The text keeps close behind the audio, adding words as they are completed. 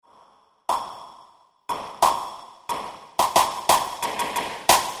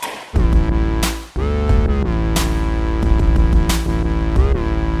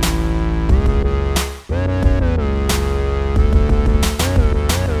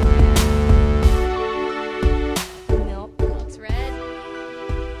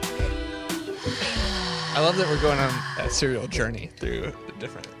love that we're going on a cereal journey through the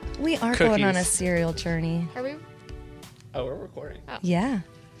different. We are going on a cereal journey. Are we? Oh, we're recording. Oh. Yeah.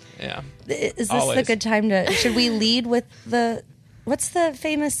 Yeah. Is this Always. the good time to? Should we lead with the? What's the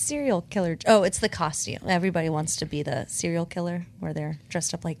famous serial killer? Oh, it's the costume. Everybody wants to be the serial killer, where they're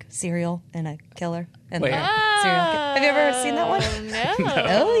dressed up like cereal and a killer. And Wait. they're serial killer. Have you ever seen that one? No.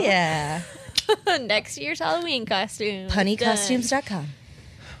 Oh yeah. Next year's Halloween costume. Punnycostumes.com.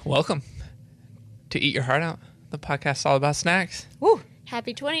 Welcome to Eat Your Heart Out, the podcast all about snacks. Woo.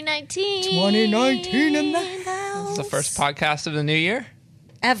 Happy 2019. 2019 in the house. This is the first podcast of the new year.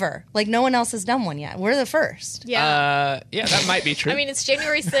 Ever. Like no one else has done one yet. We're the first. Yeah. Yeah, that might be true. I mean, it's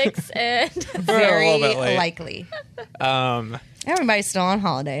January 6th, and We're a Very little bit late. likely. Um, Everybody's still on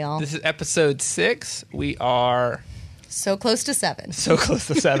holiday, y'all. this is episode 6. We are So close to 7. so close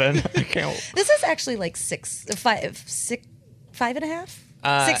to 7. I can't. This is actually like 5 and a half?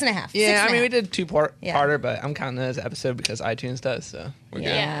 6.5. Yeah, 6.5. I mean, we did two-parter, Yeah. but I'm counting it as an episode because iTunes does, so we're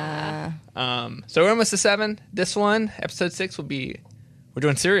Yeah. good. So we're almost to 7. This one, episode 6, will be, we're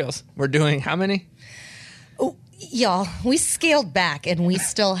doing cereals. We're doing how many? Oh, y'all, we scaled back and we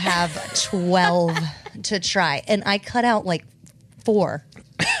still have 12 to try. And I cut out like 4.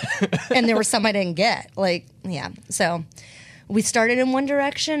 And there were some I didn't get. Like, yeah. So we started in one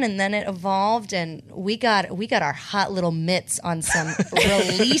direction and then it evolved and we got our hot little mitts on some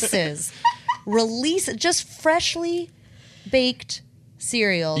releases. Just freshly baked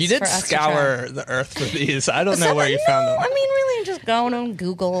cereals. You did for us to try. scour the earth for these. I don't know where you found them. I mean, really, just going on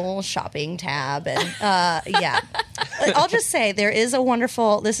Google shopping tab and yeah. I'll just say there is a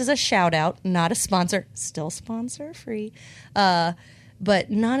wonderful. This is a shout out, not a sponsor, still sponsor free, but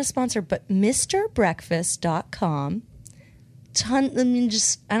not a sponsor. But MrBreakfast.com.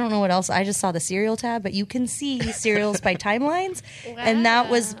 I don't know what else. I just saw the cereal tab, but you can see cereals by timelines, and that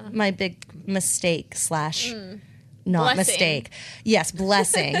was my big mistake / not Blessing. mistake. Yes,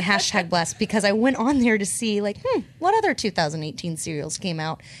 blessing. Hashtag blessed. Because I went on there to see, like, what other 2018 cereals came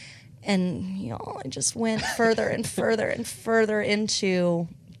out. And, you know, I just went further and further and further into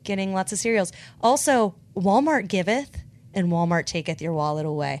getting lots of cereals. Also, Walmart giveth and Walmart taketh your wallet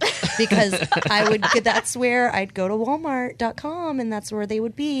away. Because that's where I'd go to Walmart.com and that's where they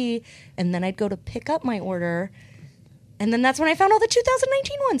would be. And then I'd go to pick up my order. And then that's when I found all the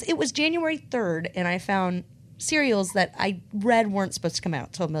 2019 ones. It was January 3rd, and I found cereals that I read weren't supposed to come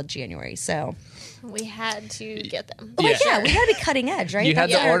out till mid-January. So, we had to get them. like, Yeah. yeah, we got to be cutting edge, right? You had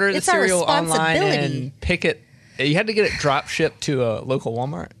That's to our- order the it's our cereal online responsibility. and pick it. You had to get it drop shipped to a local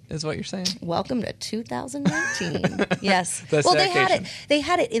Walmart, is what you're saying? Welcome to 2019. Yes. That's well, dedication. they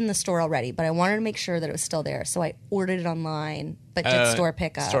had it in the store already, but I wanted to make sure that it was still there, so I ordered it online, but did store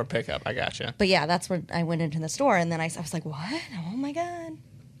pickup. Store pickup, I gotcha. But yeah, that's when I went into the store, and then I was like, what? Oh my God.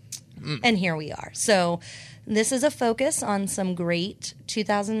 And here we are. So this is a focus on some great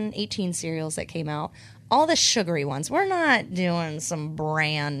 2018 cereals that came out. All the sugary ones. We're not doing some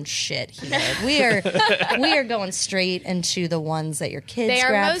brand shit here. We are going straight into the ones that your kids They are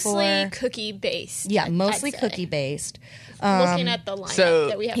grab mostly for. cookie based. Yeah, mostly I'd say. cookie based. Looking at the lineup so-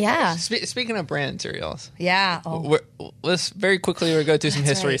 that we have. Yeah. Speaking of brand cereals, Yeah. Oh, let's very quickly go through some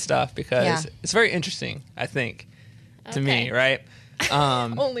That's history right. stuff because Yeah. it's very interesting, I think, to me, Okay. right?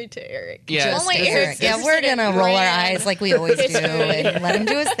 Only to Eric. Yeah, just Only it's- Eric's yeah, interested we're gonna in roll our brand. eyes like we always do History. and let him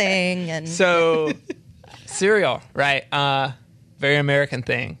do his thing. And So, cereal, right? Very American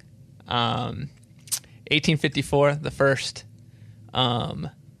thing. 1854, the first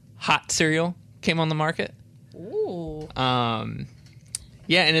hot cereal came on the market. ooh,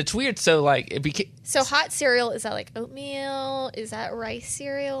 Yeah, and it's weird. So, like, it became So hot cereal, is that like oatmeal? Is that rice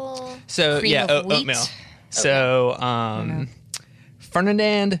cereal? so Cream yeah, of wheat? oatmeal. So,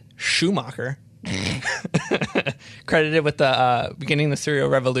 Ferdinand Schumacher, credited with the beginning of the cereal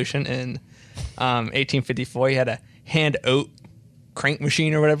revolution in 1854. He had a hand oat crank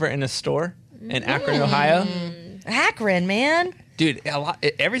machine or whatever in a store in Akron, Ohio. Akron, man, Dude,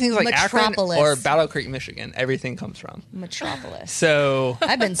 everything's like Akron Metropolis. or Battle Creek, Michigan. Everything comes from. Metropolis. So,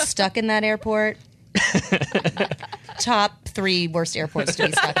 I've been stuck in that airport. Top 3 worst airports to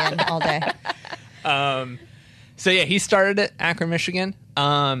be stuck in all day. so yeah, he started at Akron, Michigan.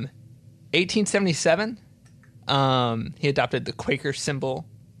 1877, he adopted the Quaker symbol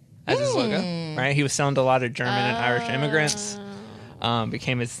as his logo. Right, he was selling to a lot of German and Irish immigrants.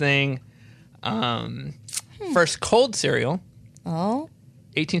 Became his thing. First cold cereal, Oh,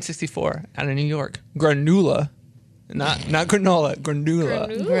 1864, out of New York. Granula, not granola, granula.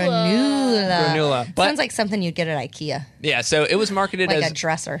 Granula. But Sounds like something you'd get at IKEA, yeah, so it was marketed like as a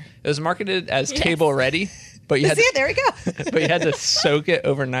dresser. table ready, but you had See it? There we go. but you had to soak it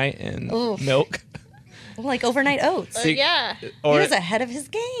overnight in Oof. milk. like overnight oats. See, yeah. He Or was ahead of his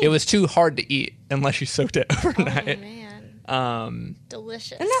game. it was too hard to eat unless you soaked it Oh overnight. man,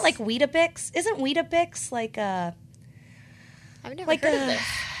 delicious. Isn't that like Weetabix? Isn't Weetabix like a I've never like heard of a? this.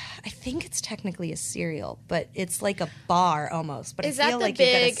 I think it's technically a cereal, but it's like a bar almost. But Is I that feel the like you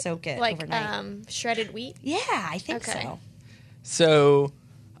big gotta soak it like overnight. shredded wheat? Yeah, I think Okay. so. So,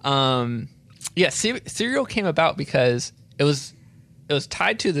 yeah, cereal came about because it was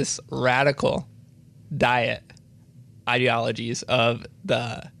tied to this radical diet ideologies of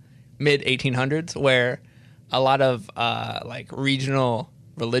the mid 1800s, where a lot of like regional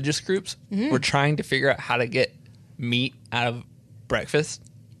religious groups were trying to figure out how to get meat out of breakfast.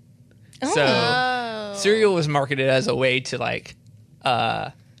 So Oh. cereal was marketed as a way to like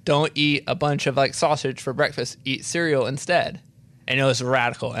don't eat a bunch of like sausage for breakfast, eat cereal instead. And it was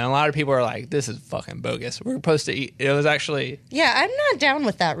radical, and a lot of people are like, this is fucking bogus, we're supposed to eat. It was actually, Yeah, I'm not down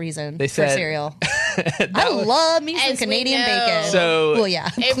with that reason They for said- cereal. I love me some As we Canadian know. bacon. So- well, yeah,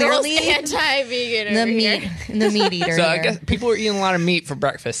 April's clearly anti-vegan the over meat, here. the meat eater. so I here. guess people were eating a lot of meat for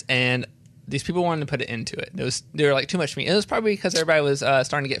breakfast, and these people wanted to put it into it. They were like, too much meat. It was probably because everybody was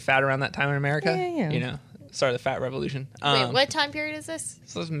starting to get fat around that time in America. Yeah. You know, start of the fat revolution. Wait, what time period is this?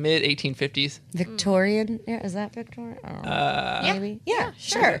 So it was mid 1850s. Victorian. Yeah, is that Victorian? Yeah. Maybe. Yeah,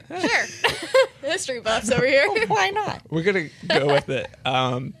 sure. Sure. History buffs over here. Why not? We're gonna go with it.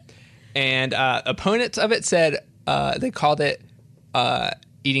 And opponents of it said they called it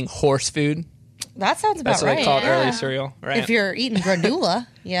eating horse food. That sounds about That's what right. they called yeah. early cereal, right? If you're eating granola,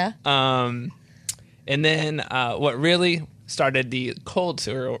 yeah. And then what really started the cold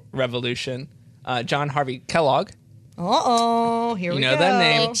cereal revolution, John Harvey Kellogg. Uh-oh, here You we know go. that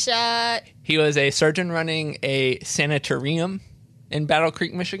name. Big shot. He was a surgeon running a sanatorium in Battle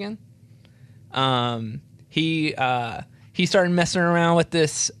Creek, Michigan. He started messing around with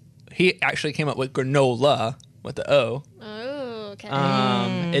this. He actually came up with granola with the O. Oh, okay.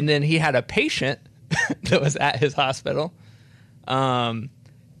 And then he had a patient that was at his hospital.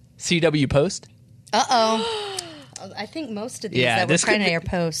 CW Post. Uh-oh. I think most of these Yeah, that we're this trying could to be- air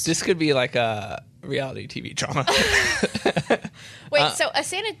post. This could be like a reality TV drama. Wait, so a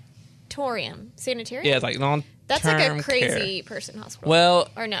sanatorium? Sanitarium? Yeah, it's like long. That's like a crazy person hospital. Well,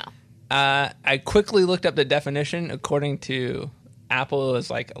 or no? I quickly looked up the definition. According to Apple, it was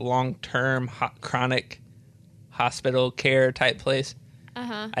like long-term chronic hospital care type place.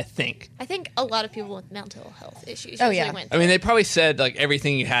 I think. I think a lot of people with mental health issues Oh, usually yeah. went I mean, they probably said like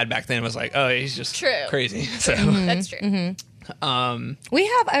everything you had back then was like, oh, he's just True. crazy. So, That's true. We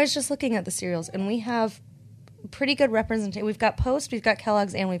have, I was just looking at the cereals, and we have pretty good representation. We've got Post, we've got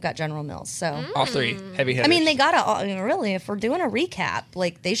Kellogg's, and we've got General Mills. So, all three heavy hitters. I mean, they gotta, I mean, really, if we're doing a recap,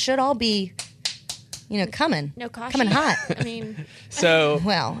 like, they should all be, coming. No caution. Coming hot. I mean, So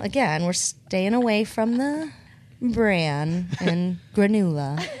Well, again, we're staying away from the bran and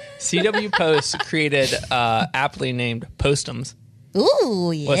granola. CW Post created aptly named Postums.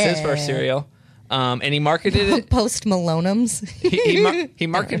 Ooh, yeah. Was his first cereal, and he marketed it. Post Malonums. He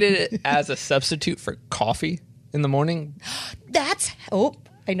marketed it as a substitute for coffee in the morning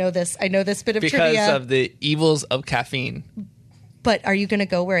I know this. I know this bit of because trivia. of the evils of caffeine. But are you going to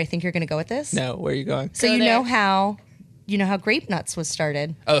go where I think you're going to go with this? No, where are you going? So Go you there. know how Grape Nuts was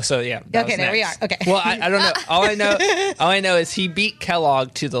started. Oh, so yeah. that Okay, was there we next. are. Okay. Well, I don't know. All I know is he beat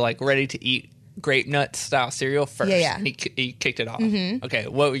Kellogg to the like ready to eat grape nut style cereal first. Yeah. And he kicked it off. Okay,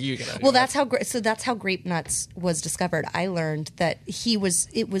 what were you gonna do? Well, that's how Grape Nuts was discovered. I learned that it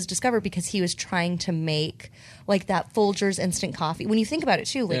was discovered because he was trying to make like that Folgers instant coffee. When you think about it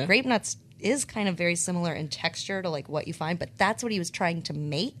too, like Yeah. Grape Nuts is kind of very similar in texture to like what you find, but that's what he was trying to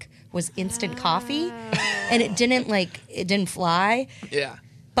make was instant coffee. And it didn't fly. Yeah.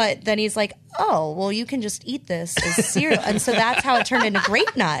 But then he's like, "Oh, well, you can just eat this as cereal," and so that's how it turned into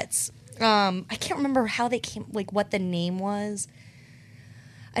Grape Nuts. I can't remember how they came, like what the name was.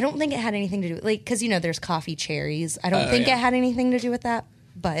 I don't think it had anything to do with, like, because there's coffee cherries. I don't think yeah. it had anything to do with that.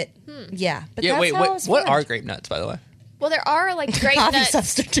 But yeah, but Yeah. that's Wait. how it was What formed. are grape nuts, by the way? well, there are like grape coffee nuts.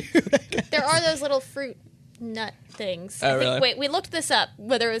 substitute? I guess. There are those little fruit nut things. Oh, really? Wait, we looked this up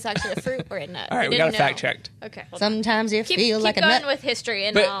whether it was actually a fruit or a nut. All right, we didn't got it fact know. checked. Okay. hold on. Sometimes you Keep feel like a going nut. with history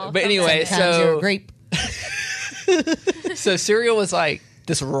and But- all. but anyway, Sometimes so- you're a grape. So cereal was like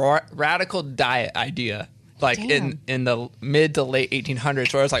this radical diet idea, like Damn. in the mid to late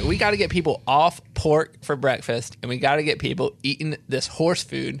 1800s, where it's like we got to get people off pork for breakfast, and we got to get people eating this horse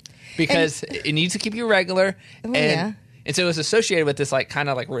food because it needs to keep you regular. yeah. And so it was associated with this like kind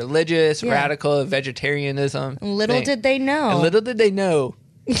of like religious, Yeah. radical vegetarianism. Little thing. did they know. And little did they know,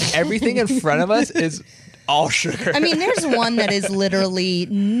 everything in front of us is all sugar. I mean, there's one that is literally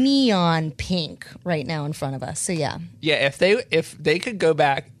neon pink right now in front of us. So yeah, yeah, if they could go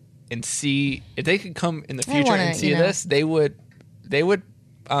back and see, if they could come in the future wanna, and see you know. this, they would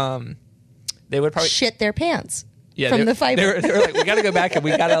probably shit their pants yeah, from they- the fiber. They were like, we got to go back and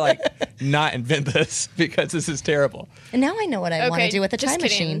we got to like not invent this because this is terrible. And now I know what I want to do with the just time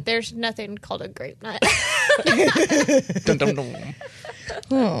kidding. machine. There's nothing called a grape nut. Dun, dun, dun.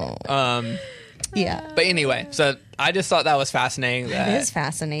 Oh. Yeah, But anyway, so I just thought that was fascinating. That it is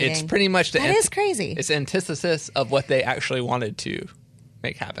fascinating. It's pretty much That is crazy. It's antithesis of what they actually wanted to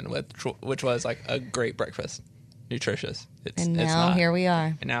make happen with, which was like a great breakfast, nutritious. It's And it's now not. here we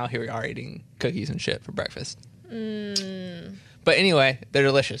are. And now here we are eating cookies and shit for breakfast. But anyway, they're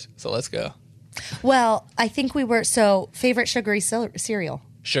delicious. So let's go. Well, I think we were favorite sugary cereal.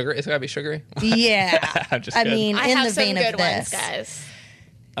 Sugar? It's gotta be sugary. Yeah, I'm just I kidding. mean, I in have the some vein good of ones, this. guys.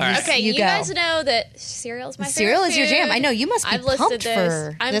 All right. Okay, You you go. guys know that cereal's my Cereal favorite is your jam. food. I know you must be I've listed pumped this.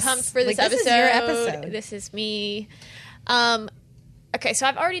 for I'm this. pumped for this Like, episode. this is your episode. This is me. Okay, so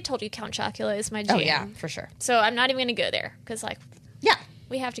I've already told you Count Chocula is my jam. Oh yeah, for sure. So I'm not even going to go there because like Yeah.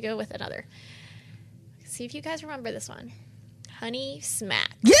 we have to go with another. See if you guys remember this one. Honey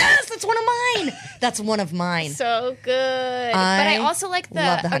Smack. Yes, that's one of mine. That's one of mine. So good. But I also like the,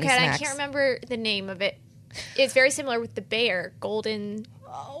 love the Honey okay, and I Smacks. can't remember the name of it. It's very similar with the bear, golden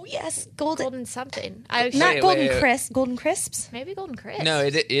Oh yes, golden. something. I Not Wait, golden wait. crisp. Golden crisps. maybe golden crisp. No,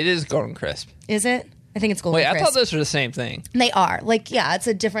 it is Golden Crisp. Is it? I think it's golden Wait, I crisp. thought those were the same thing. They are. Like, yeah, it's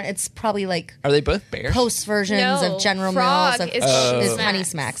a different. It's probably like Are they both bears? post versions No, of General Frog Mills of is Golden is Smacks. Honey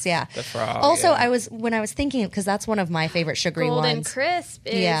Smacks. Yeah. The frog, Also, yeah. when I was thinking because that's one of my favorite sugary golden ones. crisp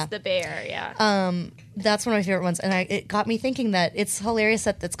is Yeah. the bear. Yeah. That's one of my favorite ones, and it got me thinking that it's hilarious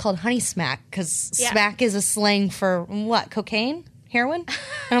that it's called Honey Smack because Yeah. smack is a slang for what? Cocaine, heroin,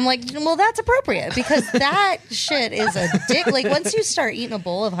 and I'm like, well, that's appropriate because that shit is a dick. Like once you start eating a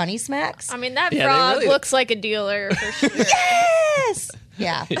bowl of Honey Smacks, I mean, that Yeah, they frog really- looks like a dealer for sure. yes,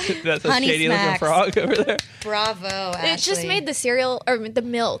 yeah, That's a Honey shady Smacks. looking frog over there. bravo. It just Ashley. made the cereal or the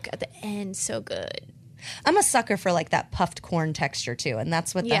milk at the end so good. I'm a sucker for like that puffed corn texture too, and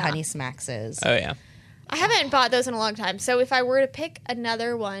that's what the Yeah. Honey Smacks is. Oh yeah. I haven't bought those in a long time, so if I were to pick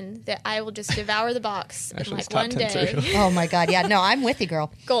another one that I will just devour the box in Actually, like it's top one 10 day, cereal. Oh my god, yeah, no, I'm with you,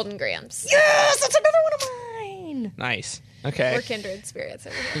 girl. Golden Grams. Yes, that's another one of mine. Nice. Okay. We're kindred spirits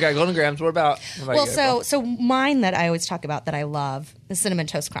over here. We got Golden Grams. What about Well, you, so April? so mine that I always talk about that I love is Cinnamon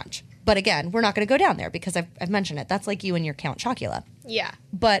Toast Crunch. But again, we're not going to go down there because I've mentioned it. That's like you and your Count Chocula. Yeah.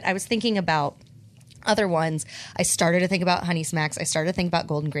 But I was thinking about other ones. I started to think about Honey Smacks. I started to think about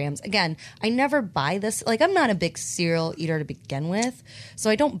Golden Grams. Again, I never buy this. Like, I'm not a big cereal eater to begin with, so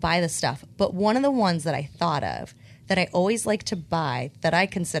I don't buy this stuff. But one of the ones that I thought of that I always like to buy that I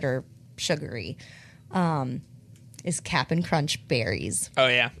consider sugary is Cap'n Crunch berries. Oh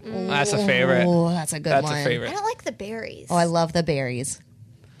yeah, that's a favorite. Oh, that's a good That's one. a I favorite. don't like the berries. Oh, I love the berries.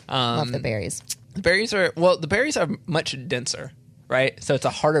 Love the berries. The berries are much denser, right? So it's a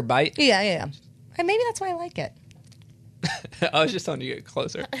harder bite. Yeah. And maybe that's why I like it. I was just telling you to get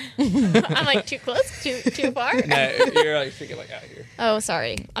closer. I'm like too close, too far. No, you're like thinking like out here. Oh,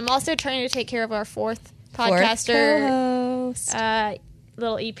 sorry. I'm also trying to take care of our fourth Fourth podcaster, co-host.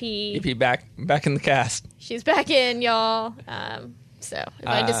 little EP. EP back in the cast. She's back in, y'all. So if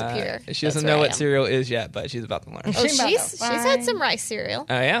I disappear, She doesn't that's know where I what am. cereal is yet, but she's about to learn. Oh, She's about she's to had find- some rice cereal.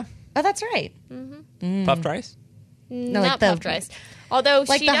 Oh yeah, Oh, that's right. puffed rice. Not like the- puffed rice. Although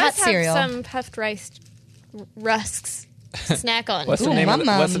like she the does hot have cereal. some puffed rice rusks to snack on. What's the Ooh, name? What's the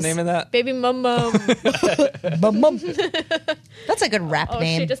Mum-Mums. name of that? Baby Mum Mum. That's a good rap Oh,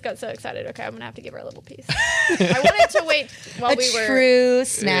 name. she just got so excited. Okay, I'm gonna have to give her a little piece. I wanted to wait while a we were true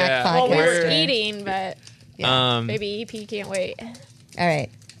snack Yeah. podcast. while we were We're- eating, but baby EP can't wait. All right,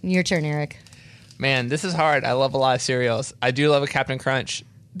 your turn, Eric. Man, this is hard. I love a lot of cereals. I do love a Captain Crunch.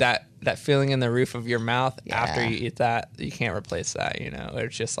 That feeling in the roof of your mouth Yeah. after you eat that, you can't replace that. You know,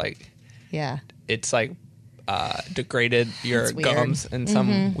 it's just like Yeah. it's like degraded your It's weird. Mm-hmm. gums in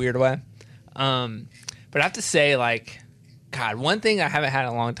some weird way. But I have to say, like, God, one thing I haven't had in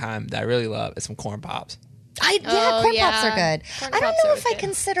a long time that I really love is some corn pops. Corn pops are good. Corn I don't pops know are if I good.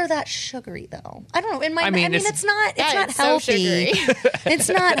 consider that sugary though. I don't know. In my, I I mean, mean, it's- it's not. It's That not is so healthy. sugary. It's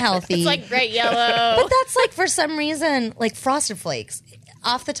not healthy. It's like bright yellow. But that's like for some reason, like Frosted Flakes.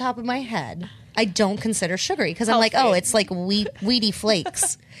 Off the top of my head, I don't consider sugary because I'm like, Healthy. oh, it's like weedy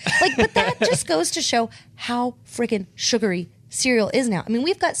flakes. Like, but that just goes to show how freaking sugary cereal is now. I mean,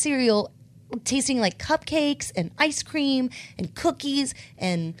 we've got cereal tasting like cupcakes and ice cream and cookies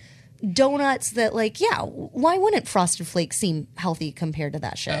and donuts that, like, yeah, why wouldn't Frosted Flakes seem healthy compared to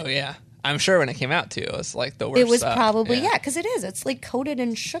that shit? Oh yeah, I'm sure when it came out too, it was like the worst. It was stuff. probably, yeah, because it is. It's like coated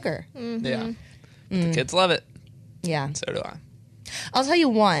in sugar. Yeah. The kids love it. Yeah. So do I. I'll tell you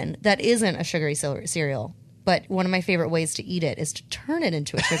one that isn't a sugary cereal, but one of my favorite ways to eat it is to turn it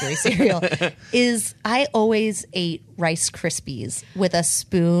into a sugary cereal. Is I always ate Rice Krispies with a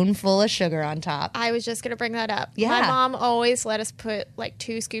spoonful of sugar on top. I was just gonna bring that up. Yeah. My mom always let us put like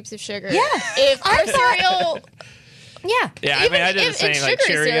 2 scoops of sugar. Yeah. If our cereal, Yeah. Yeah, I Even mean, I did the if same. it's Like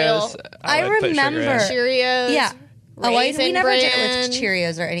sugary Cheerios. cereal, I would put sugar in. remember- Cheerios, Yeah. We Raisin never did it Bran. with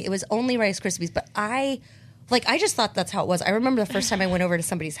Cheerios or any. It was only Rice Krispies. But I just thought that's how it was. I remember the first time I went over to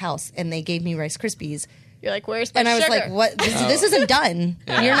somebody's house and they gave me Rice Krispies, You're like, where's my and I was sugar? like, "What? This isn't done.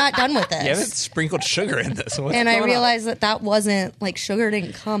 You're not done with this." You haven't sprinkled sugar in this. What's And I going on? realized that wasn't like sugar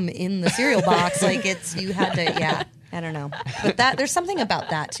didn't come in the cereal box. Like you had to. Yeah, I don't know. But there's something about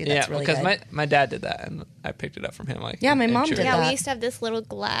that too. That's Yeah, really because good. my dad did that, and I picked it up from him. Like Yeah, my in mom did Cheerios. Yeah, that. we used to have this little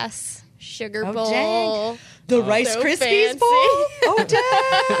glass sugar Oh, bowl. dang. The Rice So Krispies fancy. bowl. Oh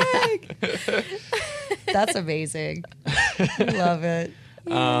dang! That's amazing. Love it.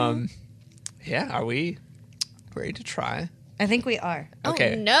 Yeah, are we ready to try? I think we are.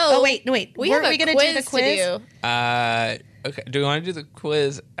 Okay. Oh, no. Oh wait, no wait. We Weren't have a we gonna quiz do the quiz? to do. Okay. Do we want to do the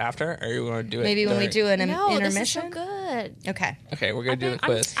quiz after, or do we want to do it? Maybe when we during? do an No, intermission. this is so good. Okay. Okay, we're gonna do the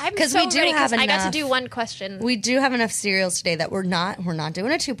quiz. I'm 'Cause so we do ready 'cause have I got to enough. do one question. We do have enough cereals today that we're not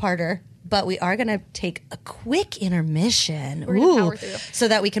doing a 2-parter, but we are gonna take a quick intermission. We're gonna power through. so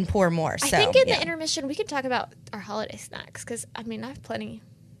that we can pour more. I So, think in yeah. the intermission we could talk about our holiday snacks because I mean I have plenty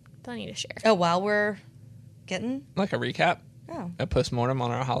to share. Oh, while we're getting. Like a recap, Oh. a postmortem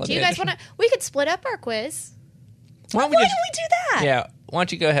on our holiday. Do you guys edition. want to? We could split up our quiz. Why don't we Why just? don't we do that? Yeah. Why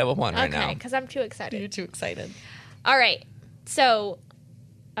don't you go ahead with one right Okay, now? because I'm too excited. You're too excited. All right. So,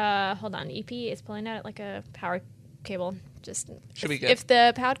 hold on. EP is pulling out like a power cable. Just Should be if, good. if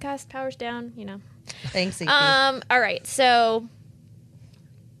the podcast powers down, you know. Thanks, EP. All right. So,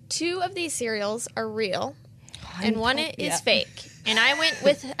 2 of these cereals are real, and one is yeah. fake. And I went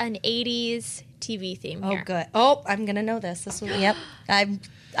with an 80s TV theme Oh, here. good. Oh, I'm gonna know this. This one. Yep.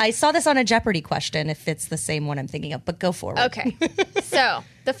 I saw this on a Jeopardy question. If it's the same one I'm thinking of, but go forward. Okay. So,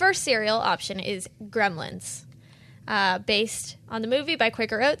 the first cereal option is Gremlins, based on the movie by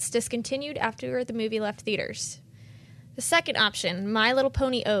Quaker Oats, discontinued after the movie left theaters. The second option, My Little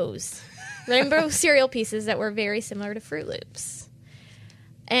Pony O's, rainbow cereal pieces that were very similar to Fruit Loops.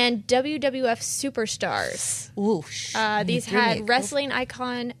 And WWF Superstars. Ooh, These threw me a had curve- wrestling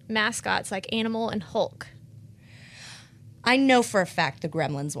icon mascots like Animal and Hulk. I know for a fact the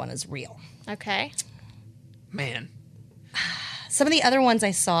Gremlins one is real. Okay. Man, Some of the other ones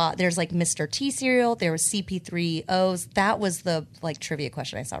I saw, there's like Mr. T cereal, there was CP3Os. That was the like trivia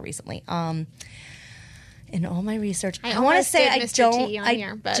question I saw recently. In all my research, I I want to almost say did I Mr. T on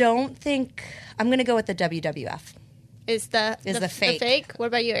here, but- don't think I'm going to go with the WWF. Is the fake. What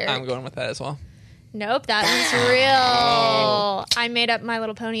about you, Eric? I'm going with that as well. Nope, that one's real. I made up My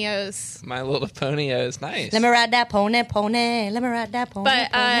Little Pony O's. My Little Pony is nice. Let me ride that pony, pony. Let me ride that pony,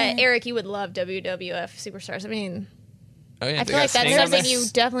 But pony. Eric, you would love WWF Superstars. I mean, Oh yeah, I they feel got like that's Snake on something there. you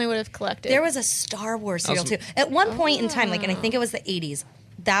definitely would have collected. There was a Star Wars cereal Awesome. too. At one point in time, like, and I think it was the 80s,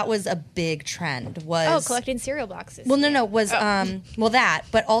 that was a big trend. Was collecting cereal boxes. Well, no, was well that,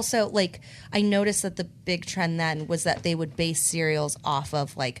 but also like I noticed that the big trend then was that they would base cereals off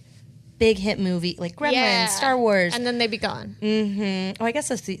of like big hit movie like Gremlins, Yeah. Star Wars. and then they'd be gone. Oh, I guess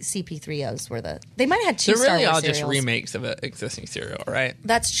the CP3Os were they might have had 2 They're Star really Wars all just cereals. remakes of an existing cereal, right?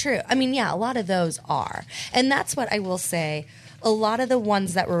 That's true. I mean, yeah, a lot of those are. And that's what I will say. A lot of the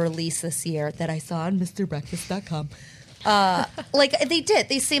ones that were released this year that I saw on MrBreakfast.com, like they did.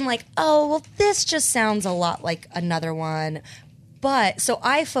 They seem like, oh, well, this just sounds a lot like another one. But so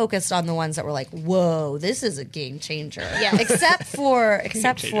I focused on the ones that were like, whoa, this is a game changer. Yeah. Except for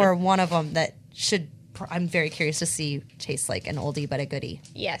changer. one of them that I'm very curious to see taste like an oldie but a goodie,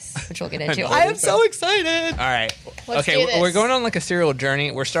 Yes. which we'll get into. oldie I am but- so excited. All right. Let's okay, do this. we're going on like a cereal journey.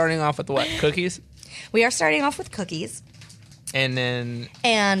 We're starting off with what? Cookies, We are starting off with cookies. and then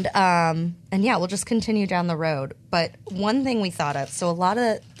And yeah, we'll just continue down the road. But one thing we thought of, so a lot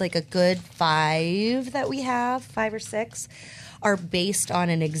of like a good 5 that we have, 5 or 6, are based on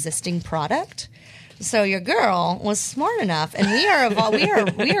an existing product. So your girl was smart enough, and we are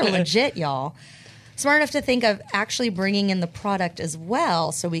legit, y'all. Smart enough to think of actually bringing in the product as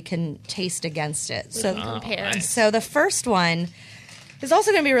well, so we can taste against it. So compare. nice. so the first one is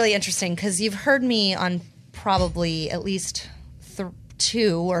also going to be really interesting because you've heard me on probably at least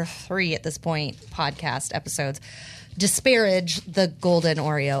 2 or 3 at this point podcast episodes disparage the golden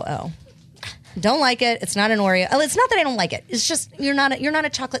Oreo O. Don't like it. It's not an Oreo. Oh, it's not that I don't like it. It's just you're not a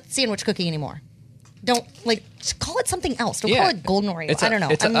chocolate sandwich cookie anymore. Don't just call it something else. Don't call it golden Oreo. I don't know.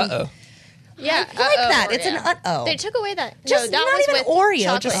 It's an uh-oh. Yeah, I like that. It's an uh-oh. They took away that. Just no, that not was even with Oreo,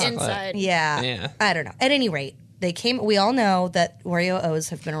 chocolate just inside. Yeah. I don't know. At any rate, we all know that Oreo O's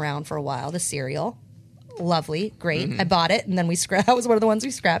have been around for a while. The cereal. Lovely. Great. I bought it, and then we scrapped. That was one of the ones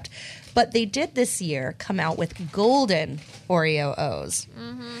we scrapped. But they did this year come out with golden Oreo O's.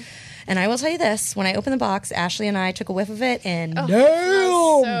 And I will tell you this. When I opened the box, Ashley and I took a whiff of it, and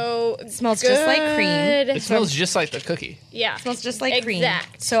It smells just like cream. It smells just like the cookie. Yeah. Smells just like cream.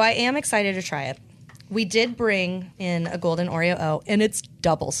 Exact. So I am excited to try it. We did bring in a golden Oreo O, and it's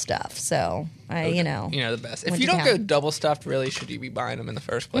double stuff. So the best. If went you to don't town. go double stuffed, really, should you be buying them in the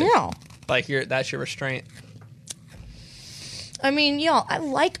first place? No. Like that's your restraint. I mean, y'all, I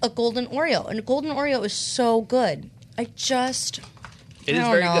like a golden Oreo, and a golden Oreo is so good. It is I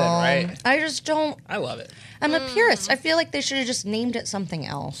don't very know. good, right? I just don't. I love it. I'm a purist. I feel like they should have just named it something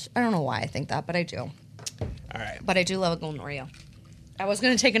else. I don't know why I think that, but I do. All right. But I do love a golden Oreo. I was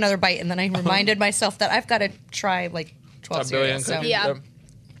going to take another bite, and then I reminded myself that I've got to try like 12 cereals. So. Yeah. All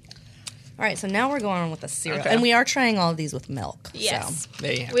right, so now we're going on with the cereal, Okay. and we are trying all of these with milk. Yes. So.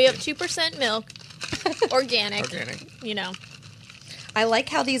 We have 2% milk. Organic. Organic. You know. I like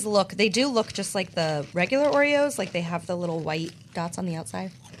how these look. They do look just like the regular Oreos. Like they have the little white dots on the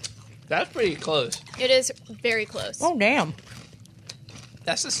outside. That's pretty close. It is very close. Oh, damn.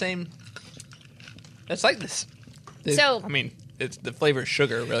 That's the same. That's like this. So- I mean, it's the flavor is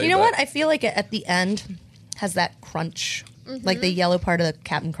sugar, really. You know but what? I feel like it, at the end has that crunch. Like the yellow part of the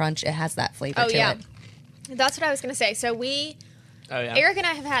Captain Crunch, it has that flavor Oh, to yeah. it. That's what I was going to say. So Oh, yeah. Eric and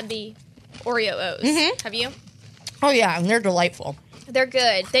I have had the Oreo O's. Have you? Oh, yeah, and they're delightful. They're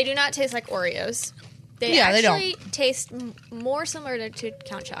good. They do not taste like Oreos. They Yeah, they actually taste more similar to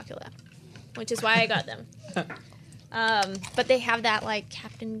Count Chocula, which is why I got them. But they have that like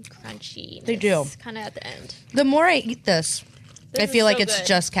Captain Crunchy. They do. Kind of at the end. The more I eat this I This feel is like so it's good.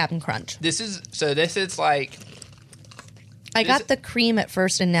 just Captain Crunch. This is like I got the cream at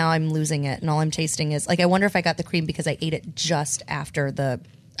first, and now I'm losing it, and all I'm tasting is like I wonder if I got the cream because I ate it just after the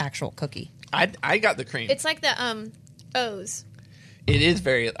actual cookie. I got the cream. It's like the O's. It is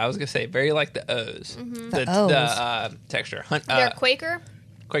very. I was gonna say very like the O's. The O's. The texture. They're Quaker,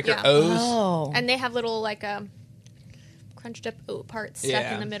 Quaker yeah. O's. Oh, and they have little like crunched up oat parts stuck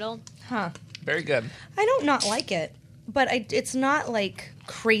Yeah. in the middle. huh. Very good. I don't not like it, but it's not like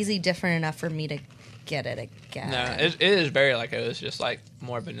crazy different enough for me to get it again. No, it is very like O's, just like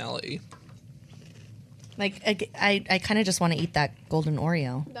more vanilla-y. Like I kind of just want to eat that golden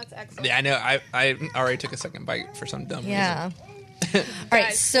Oreo. That's excellent. Yeah, I know. I already took a second bite for some dumb Yeah. reason. All right,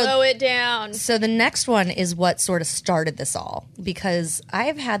 Guys, so slow it down. So the next one is what sort of started this all, because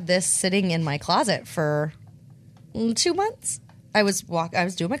I've had this sitting in my closet for 2 months. I was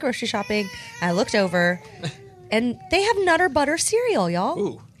doing my grocery shopping. I looked over, and they have Nutter Butter cereal, y'all.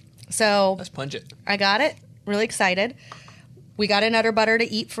 Ooh, So let's punch it. I got it. Really excited. We got a Nutter Butter to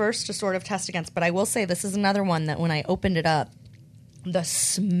eat first to sort of test against. But I will say this is another one that when I opened it up, the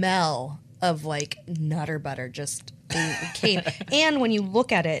smell of like Nutter Butter just came. And when you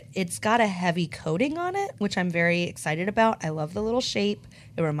look at it, it's got a heavy coating on it, which I'm very excited about. I love the little shape.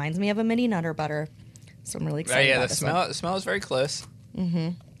 It reminds me of a mini Nutter Butter. So I'm really excited Yeah, about the this smell. one. The smell is very close. Mm-hmm.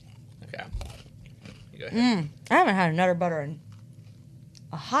 Okay. You go ahead. I haven't had a Nutter Butter in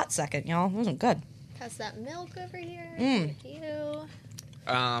a hot second, y'all. It wasn't good. Pass that milk over here. Mm. Thank you.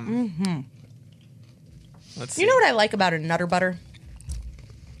 Let's see. You know what I like about a Nutter Butter?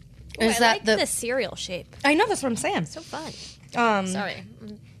 Ooh, Is I that like the the cereal shape. I know that's what I'm saying. So fun. Um, Sorry.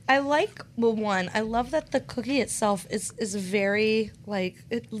 I like, well, one, I love that the cookie itself is very, like,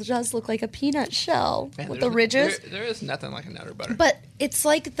 it does look like a peanut shell Man, with the there's- ridges. There is nothing like a Nutter Butter. But it's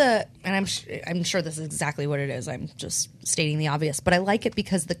like and I'm sure this is exactly what it is. I'm just stating the obvious. But I like it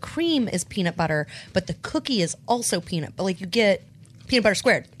because the cream is peanut butter, but the cookie is also peanut. But, like, you get peanut butter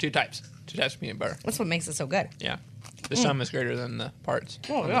squared. Two types of peanut butter. That's what makes it so good. Yeah, the sum is greater than the parts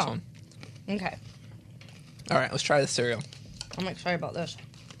Oh, on yeah. this one. Okay. All right, let's try the cereal. I'm excited about this.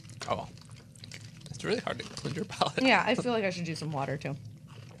 Oh, it's really hard to cleanse your palate. Yeah, I feel like I should do some water, too.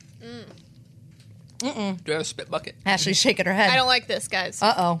 Do you have a spit bucket? Ashley's shaking her head. I don't like this, guys.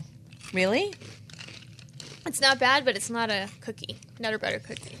 Uh-oh. Really? It's not bad, but it's not a cookie. Nutter Butter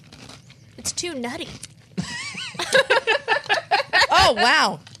cookie. It's too nutty. Oh,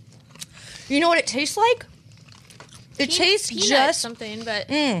 wow. You know what it tastes like? It tastes Peanut just something, but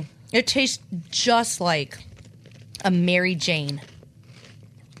it tastes just like a Mary Jane.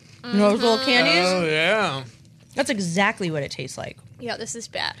 You know those little candies? Oh yeah. That's exactly what it tastes like. yeah, this is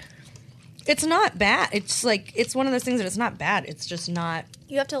bad. It's not bad. It's like it's one of those things that it's not bad. It's just not.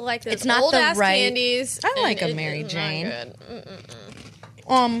 You have to like those It's not old the ass right- candies. I and like a it Mary is not Jane. good.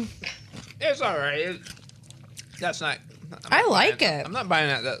 It's all right. That's not. I like it. I'm not buying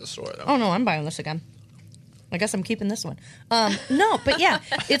that at the store though. Oh no, I'm buying this again. I guess I'm keeping this one. No, but yeah,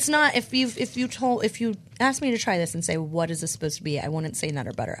 it's not. If you asked me to try this and say what is this supposed to be, I wouldn't say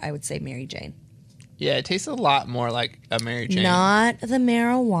Nutter Butter. I would say Mary Jane. Yeah, it tastes a lot more like a Mary Jane. Not the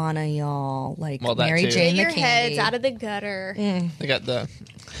marijuana, y'all. Like Well, that Mary too. Jane Get the your candy. heads out of the gutter. They got the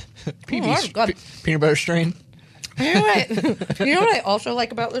that's good. peanut butter strain. You know what? You know what I also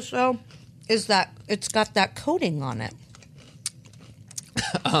like about this show is that it's got that coating on it.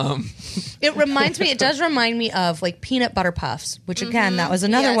 It reminds me. It does remind me of like peanut butter puffs, which again, that was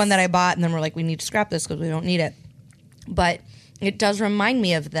another Yes. one that I bought, and then we're like, we need to scrap this because we don't need it. But it does remind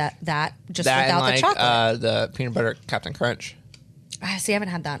me of that just That without and the chocolate. the peanut butter Captain Crunch. See, I haven't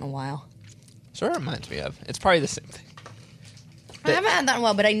had that in a while. Sort of reminds me of. It's probably the same thing. I haven't had that in a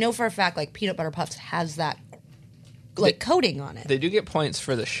while, but I know for a fact like peanut butter puffs has that like coating on it. They do get points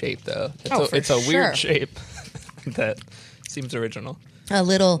for the shape though. For It's a sure. weird shape that seems original. A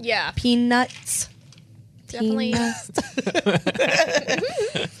little Yeah. peanuts. Definitely.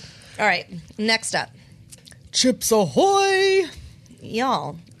 All right, next up. Chips Ahoy!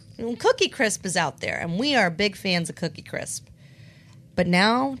 Y'all, Cookie Crisp is out there, and we are big fans of Cookie Crisp. But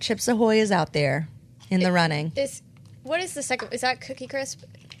now Chips Ahoy is out there in the running. What is the second? Is that Cookie Crisp?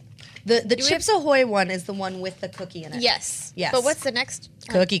 The we Chips Ahoy one is the one with the cookie in it. Yes. Yes. But what's the next?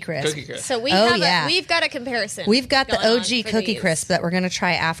 Cookie Crisp. Cookie Crisp. So we Oh, have yeah. we've got a comparison. We've got the going on OG for Cookie these. Crisp that we're going to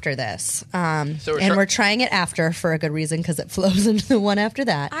try after this. So We're trying it after for a good reason because it flows into the one after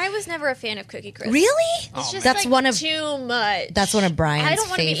that. I was never a fan of Cookie Crisp. Really? It's just That's like one of too much. That's one of Brian's I don't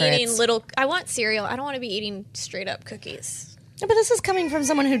want to be favorites. eating little. I want cereal. I don't want to be eating straight up cookies. But this is coming from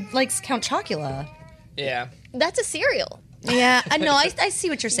someone who likes Count Chocula. Yeah. That's a cereal. Yeah, I know. I see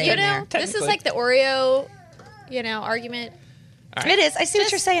what you're saying You know, there. this is Technically. like the Oreo, argument. All right. It is. I see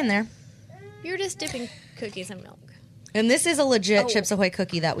what you're saying there. You're just dipping cookies in milk. And this is a legit Oh. Chips Ahoy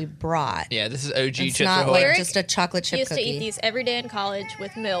cookie that we brought. Yeah, this is OG It's Chips not Ahoy. like Eric just a chocolate chip Used cookie. to eat these every day in college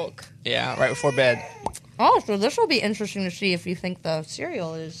with milk. Yeah, right before bed. Oh, so this will be interesting to see if you think the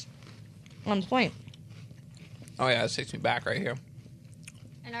cereal is on point. Oh yeah, it takes me back right here.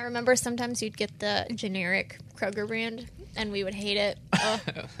 And I remember sometimes you'd get the generic Kroger brand, and we would hate it. Ugh.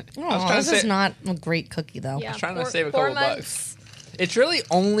 Oh, trying to this say- is not a great cookie, though. Yeah, trying to four- save a 4 couple months. It's really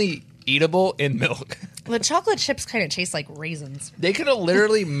only eatable in milk. The chocolate chips kind of taste like raisins. They could have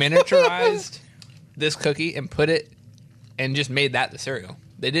literally miniaturized this cookie and put it and just made that the cereal.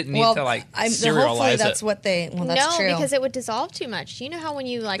 They didn't need to like hopefully serialize that's it. what they. Well, that's No, true. because it would dissolve too much. You know how when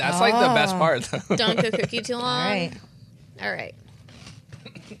you like That's like the best part. Though. dunk a cookie too long? all right, All right.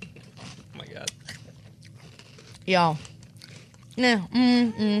 Oh my god. y'all. No,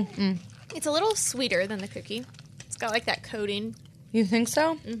 It's a little sweeter than the cookie. It's got like that coating. you think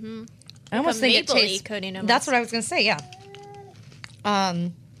so? Mm-hmm. I almost a think it maple-y tastes. coating almost. That's what I was gonna say. Yeah.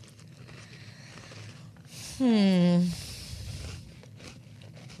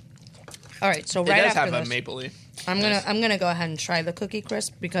 All right, so It right does after have this, a mapley. I'm gonna go ahead and try the Cookie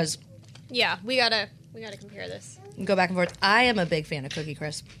Crisp because Yeah, we gotta compare this. go back and forth. I am a big fan of Cookie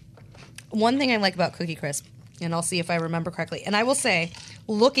Crisp. One thing I like about Cookie Crisp, and I'll see if I remember correctly, and I will say,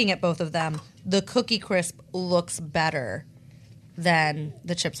 looking at both of them, the Cookie Crisp looks better than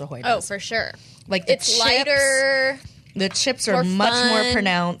the Chips Ahoy Oh, does. for sure. Like the It's chips, lighter. the chips are more much more fun.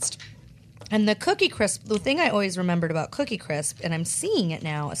 pronounced. And the Cookie Crisp, the thing I always remembered about Cookie Crisp, and I'm seeing it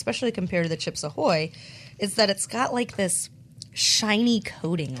now, especially compared to the Chips Ahoy, is that it's got like this shiny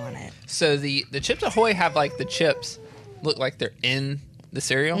coating on it. So the Chips Ahoy have like the chips look like they're in the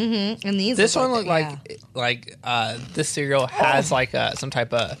cereal. Mm-hmm. And these This look one looked yeah. like this cereal has like some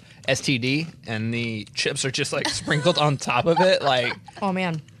type of STD, and the chips are just like sprinkled on top of it, like Oh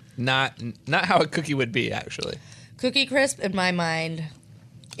man. not how a cookie would be actually. Cookie Crisp, in my mind,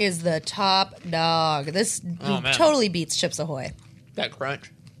 is the top dog. This Oh, man. totally beats Chips Ahoy. That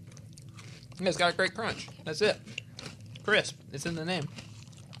crunch. Yeah, it's got a great crunch. That's it. Crisp. It's in the name.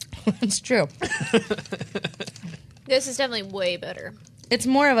 It's true. This is definitely way better. It's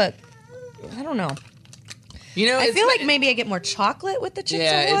more of a, I don't know. You know, I it's feel not- like maybe I get more chocolate with the Chips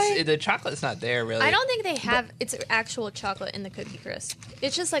yeah, Ahoy. the chocolate's not there really. I don't think they have it's actual chocolate in the Cookie Crisp.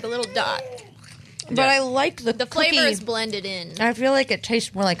 It's just like a little dot. but Yeah. I like the The flavor cookie. is blended in. I feel like it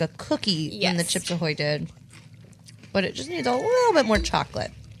tastes more like a cookie than the Yes. Chips Ahoy did. But it just needs a little bit more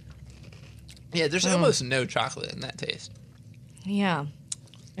chocolate. Yeah, there's almost no chocolate in that taste. Yeah.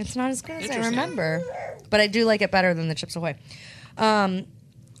 It's not as good as I Interesting. remember. But I do like it better than the Chips Ahoy.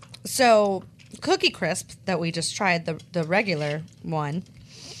 So, Cookie Crisp that we just tried, the regular one,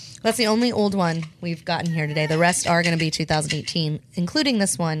 that's the only old one we've gotten here today. The rest are going to be 2018, including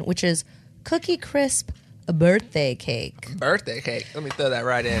this one, which is Cookie Crisp birthday cake. Birthday cake. Let me throw that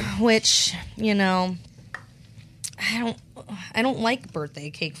right in. Which, you know, I don't like birthday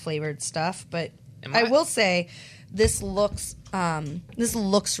cake flavored stuff, but I will say this looks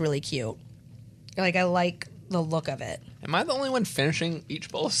really cute. Like, I like the look of it. Am I the only one finishing each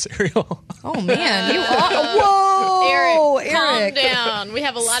bowl of cereal? Oh man, you are! Whoa, Eric, calm down. We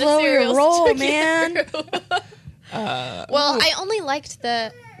have a lot Slow of cereals your roll, to man. get through. Well, I only liked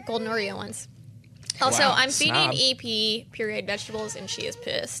the golden Oreo ones. Also, Wow, I'm feeding snob. EP pureed vegetables, and she is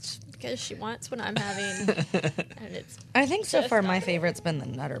pissed because she wants what I'm having, and it's I think so far my favorite's been the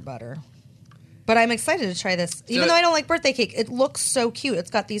Nutter Butter. But I'm excited to try this. Even So- though I don't like birthday cake, it looks so cute.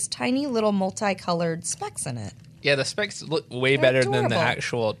 It's got these tiny little multicolored specks in it. Yeah, the specs look way better than the adorable.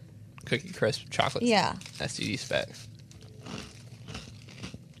 actual Cookie Crisp chocolate Yeah. STD specs.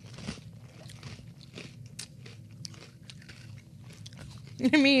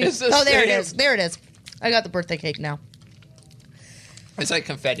 I mean, It's the oh, there it same. is. There it is. I got the birthday cake now. It's like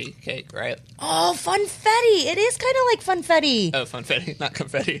confetti cake, right? Oh, funfetti. It is kind of like funfetti, Oh, funfetti, not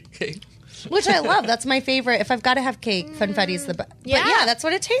confetti cake. which I love. That's my favorite. If I've got to have cake, funfetti's the best. Yeah. But yeah, that's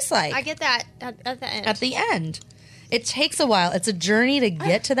what it tastes like. I get that at the end. At the end. It takes a while. It's a journey to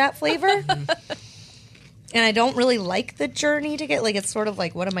get to that flavor. And I don't really like the journey to get, like, it's sort of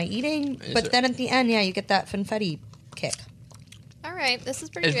like, what am I eating? But it- then at the end, yeah, you get that funfetti kick. All right, this is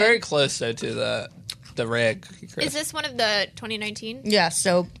pretty It's good. very close though to the red Cookie Crisp. Is this one of the 2019? Yeah,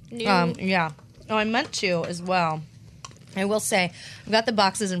 so, New- yeah. Oh, I meant to as well. I will say, I've got the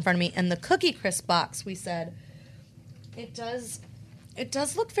boxes in front of me, and the Cookie Crisp box, we said, it does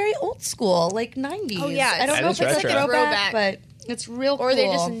look very old school, like 90s. Oh, yeah, I don't That know is if it's a retro. throwback, but it's real cool. Or they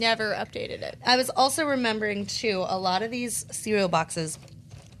just never updated it. I was also remembering, too, a lot of these cereal boxes,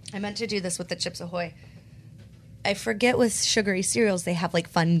 I meant to do this with the Chips Ahoy. I forget with sugary cereals, they have, like,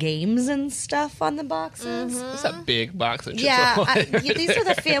 fun games and stuff on the boxes. It's a big box of Chips Yeah, Ahoy. these are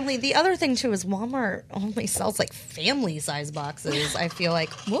the family. The other thing, too, is Walmart only sells, like, family-size boxes, I feel like.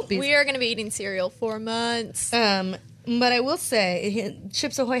 Whoopies. We are going to be eating cereal for months. But I will say,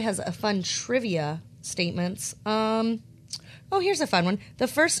 Chips Ahoy has a fun trivia statements. Oh, here's a fun one. The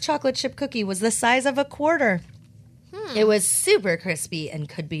first chocolate chip cookie was the size of a quarter. It was super crispy and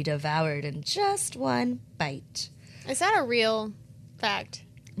could be devoured in just one bite. Is that a real fact?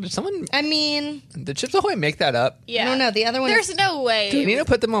 Did someone? I mean, Did Chips Ahoy make that up? Yeah. I don't know. The other one There's is, no way. Do we need to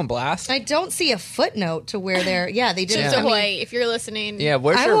put them on blast? I don't see a footnote to where they're. Yeah, they didn't. Chips I mean, Ahoy, if you're listening. Yeah,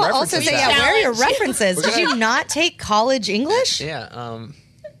 where's I your will references? also say, at? yeah, where are your Challenge. references? Did you not take college English? Yeah,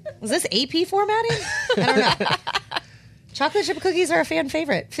 Was this AP formatting? I don't know. Chocolate chip cookies are a fan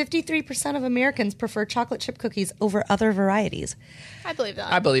favorite. 53% of Americans prefer chocolate chip cookies over other varieties. I believe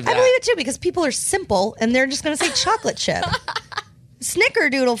that. I believe that. I believe it too because people are simple and they're just going to say chocolate chip.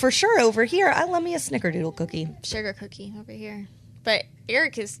 Snickerdoodle for sure over here. I love me a snickerdoodle cookie. Sugar cookie over here. But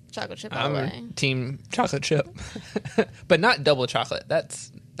Eric is chocolate chip all I'm the way. team chocolate chip, but not double chocolate. That's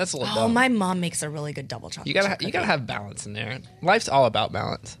a little Oh, dumb. my mom makes a really good double chocolate You gotta chip you gotta cookie. have balance in there. Life's all about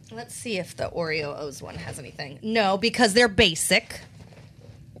balance. Let's see if the Oreo O's one has anything. No, because they're basic.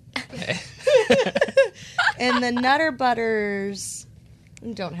 And the Nutter Butters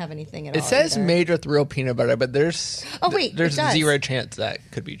don't have anything at all. It says either. made with real peanut butter, but there's Oh, wait, there's it does. zero chance that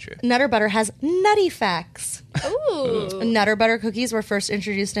could be true. Nutter Butter has nutty facts. Ooh. Nutter Butter cookies were first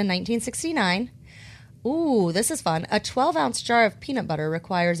introduced in 1969. Ooh, this is fun. A 12-ounce jar of peanut butter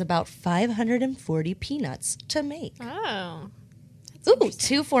requires about 540 peanuts to make. Oh. Ooh,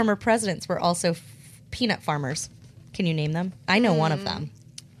 two former presidents were also peanut farmers. Can you name them? I know one of them,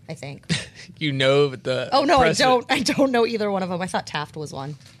 I think. You know the. Oh, no, president- I don't know either one of them. I thought Taft was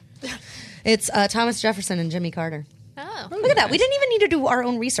one. It's Thomas Jefferson and Jimmy Carter. Oh. Look at that. We didn't even need to do our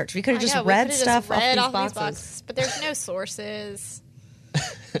own research. We could have I just know, we read could've stuff read off these boxes. boxes. But there's no sources.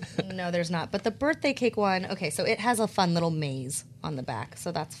 No, there's not. But the birthday cake one, okay, so it has a fun little maze on the back,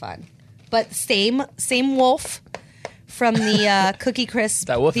 so that's fun. But same wolf from the Cookie Crisp,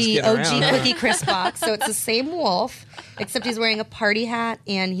 That wolf is the getting OG around, huh? Cookie Crisp box. So it's the same wolf, except he's wearing a party hat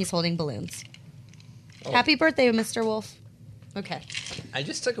and he's holding balloons. Oh. Happy birthday, Mr. Wolf. Okay. I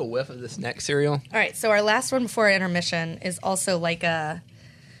just took a whiff of this next cereal. All right, so our last one before our intermission is also like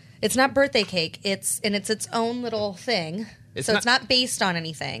it's not birthday cake, it's its own little thing. It's It's not- not based on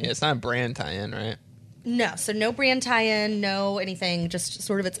anything. Yeah, it's not a brand tie-in, right? No, so no brand tie-in, no anything, just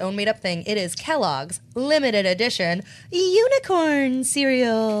sort of its own made-up thing. It is Kellogg's limited edition unicorn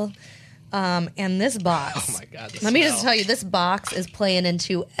cereal. And this box. Oh my God. Let me just tell you, this box is playing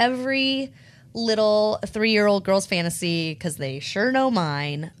into every little 3-year-old girl's fantasy because they sure know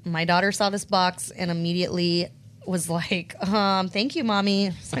mine. My daughter saw this box and immediately was like, thank you, Mommy.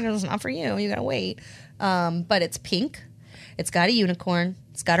 It's like, it's not for you. You gotta wait. But it's pink. It's got a unicorn.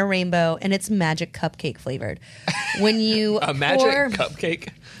 It's got a rainbow, and it's magic cupcake flavored. When you A magic cupcake.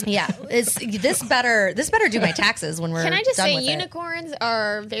 yeah, this better do my taxes when we're Can I just done say with it. unicorns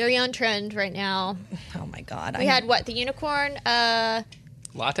are very on trend right now. Oh my God! We had the unicorn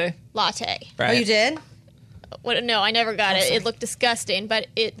Latte? latte. Right. Oh, you did? What? No, I never got it. sorry. It looked disgusting, but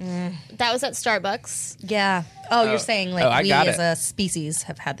that was at Starbucks. Yeah. Oh, you're saying like I we got as it. a species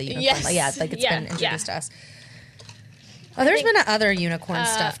have had the unicorn? Yes. Like, yeah, like it's Yeah, been introduced yeah. to us. Oh, there's think, been other unicorn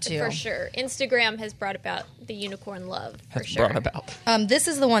stuff too. For sure. Instagram has brought about the unicorn love, for That's sure. brought about. This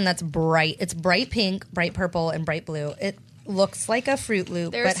is the one that's bright. It's bright pink, bright purple, and bright blue. It looks like a Fruit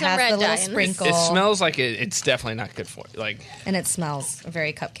Loop, There's but some has red the little dye in this. sprinkle. It smells like it's definitely not good for you. Like, and it smells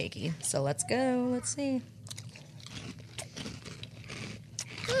very cupcakey. So let's go. Let's see.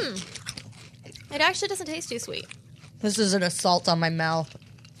 It actually doesn't taste too sweet. This is an assault on my mouth.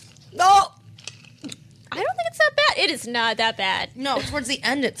 Oh I don't think it's that bad. It is not that bad. no! Towards the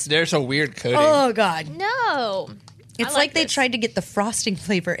end, it's there's a weird coating. oh God. No. It's I like they this. tried to get the frosting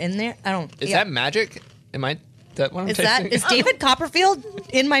flavor in there. I don't. Is yeah. that magic? Am I? That what I'm Is tasting? that is David Copperfield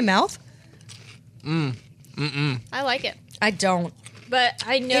in my mouth? I like it. I don't. But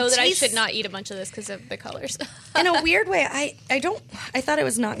I know It that I tastes- should not eat a bunch of this because of the colors. In a weird way, I don't. I thought I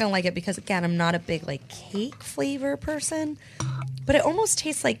was not gonna like it because again, I'm not a big like cake flavor person. But it almost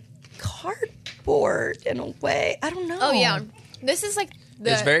tastes like cardboard in a way. I don't know. Oh, yeah. This is like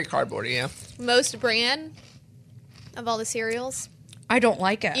the It's very cardboardy. Yeah. most brand of all the cereals, I don't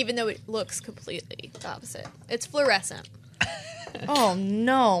like it. even though it looks completely the opposite. It's fluorescent. Oh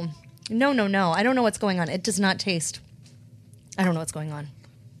no, no! I don't know what's going on. It does not taste. I don't know what's going on.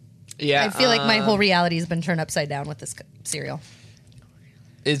 Yeah. I feel like my whole reality has been turned upside down with this cereal.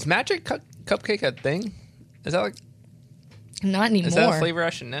 Is magic cupcake a thing? Is that like? Not anymore. Is that a flavor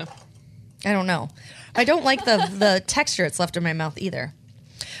I should know? I don't know. I don't like the texture it's left in my mouth either.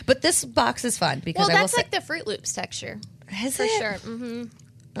 But this box is fun because Well, I will that's say, like the Fruit Loops texture. is For it? sure. Mm-hmm.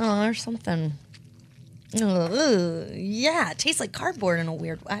 Oh, there's something. Ugh, yeah, it tastes like cardboard in a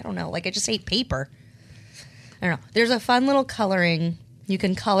weird. I don't know. Like I just ate paper. I don't know. There's a fun little coloring. You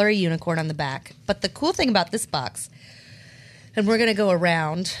can color a unicorn on the back. But the cool thing about this box, and we're gonna go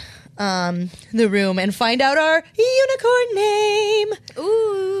around the room and find out our unicorn name.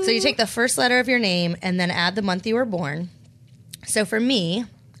 Ooh. So you take the first letter of your name and then add the month you were born. So for me,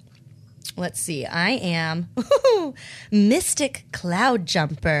 let's see. I am Mystic Cloud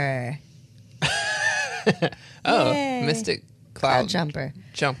Jumper. Oh, Yay. Mystic Cloud Cloud Jumper.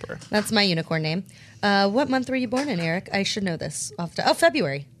 Jumper. That's my unicorn name. What month were you born in, Eric? I should know this.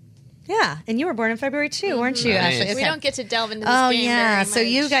 February. Yeah, and you were born in February too, weren't you, Nice. Ashley? We Okay. don't get to delve into this Oh game yeah, very so much.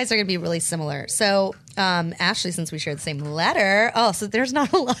 you guys are going to be really similar. So Ashley, since we share the same letter, so there's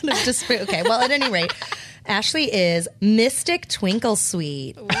not a lot of dispute. Okay, well at any rate, Ashley is Mystic Twinkle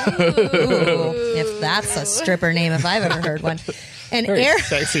Sweet. Ooh, if that's a stripper name, if I've ever heard one. And Very Eric,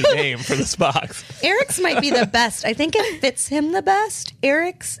 sexy name for this box. Eric's might be the best. I think it fits him the best.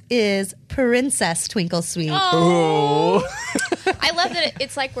 Eric's is Princess Twinkle Sweet. Oh. I love that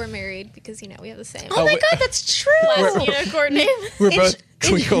it's like we're married because, we have the same Oh my wait. God, that's true. last unicorn name. We're Int- both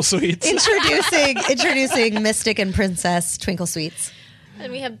Twinkle Sweets. Introducing Mystic and Princess Twinkle Sweets.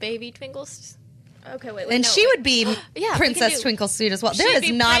 And we have baby twinkles. Okay, wait. And she would be Yeah, we Princess can do- Twinkle Sweet as well. She'd There is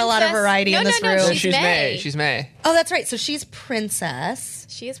be not a lot of Princess- variety in No, this no, no, room. No, she's she's May. May. She's May. Oh, that's right. So she's Princess.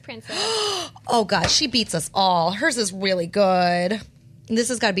 She is princess. Oh, God, she beats us all. Hers is really good. This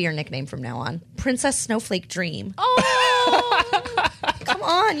has got to be your nickname from now on. Princess Snowflake Dream. Oh, Come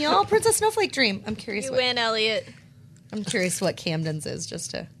on, y'all. Princess Snowflake Dream. I'm curious. you What, win, Elliot. I'm curious what Camden's is,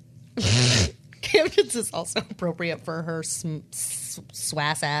 just to. Camden's is also appropriate for her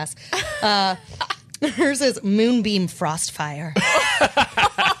swass ass. Hers is Moonbeam Frostfire.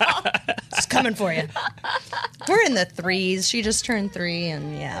 Just coming for you. We're in the 3s. She just turned 3,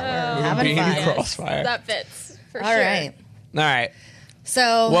 and yeah, we're having Moonbeam fun. Crossfire. That fits for All sure. right. All right.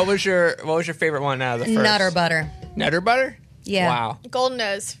 So What was your favorite one out of the first? Nutter Butter. Nutter butter? Yeah. Wow. Golden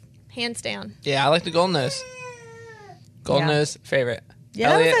nose, hands down. Yeah, I like the golden nose. Golden Yeah. nose favorite.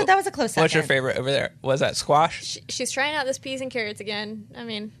 Yeah, Elliot, that was a close second. What's your favorite over there? Was that squash? She's trying out this peas and carrots again. I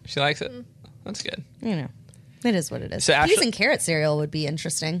mean, She likes it. That's good. You know, it is what it is. So Peas Ashley- and carrot cereal would be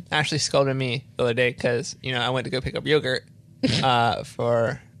interesting. Ashley scolded me the other day because I went to go pick up yogurt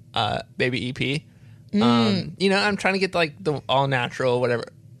for baby EP. I'm trying to get like the all natural whatever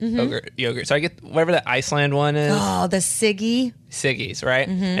yogurt. So I get whatever the Iceland one is, Oh, the Siggy. Siggy's, right?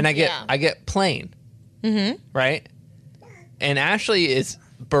 And I get plain, right? And Ashley is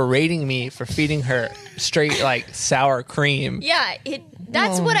berating me for feeding her straight like sour cream. Yeah,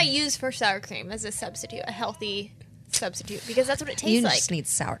 that's what I use for sour cream as a substitute, a healthy substitute, because that's what it tastes You like. just need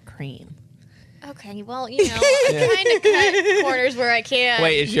sour cream. Okay, well, I kind of cut corners where I can.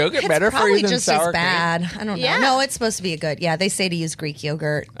 Wait, is yogurt It's better for you probably than just sour as bad. I don't know. Yeah. No, it's supposed to be good. Yeah, they say to use Greek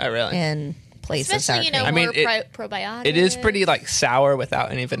yogurt. Oh, really? In place of sour especially cream. I mean, more probiotics. It is pretty like sour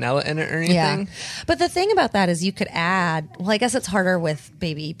without any vanilla in it or anything. Yeah. But the thing about that is you could add, well, I guess it's harder with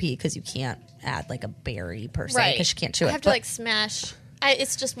baby EP because you can't add like a berry per se right because you can't chew it. I have to like smash.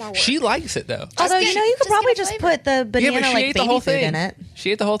 It's just more work. She likes it though. Although, get- you could just probably get a just flavor. put the banana yeah, but she like ate the baby whole food thing. in it.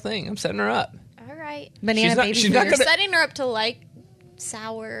 She ate the whole thing. I'm setting her up. All right. Banana baby she's food. not You're gonna- setting her up to like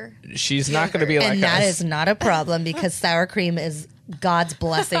sour. She's not going to be like And that us. is not a problem because sour cream is God's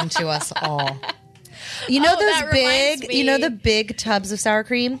blessing to us all. You know that those reminds big, you know me. the big tubs of sour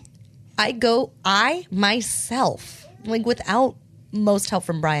cream? I myself, like without most help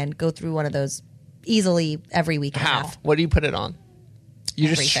from Brian, go through one of those easily every week and a How? half. What do you put it on? You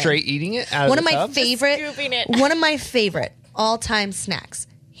just Everything. straight eating it out One of of the my tub? favorite, scooping it. one of my favorite all-time snacks,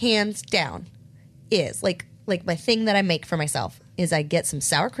 hands down, is like my thing that I make for myself is I get some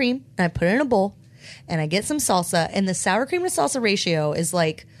sour cream and I put it in a bowl and I get some salsa and the sour cream to salsa ratio is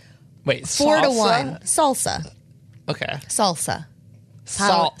like Wait, 4 to salsa? 1. Salsa. Okay. Salsa.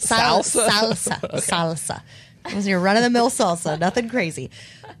 Salsa. Salsa. Salsa. It was your run-of-the-mill salsa. Nothing crazy.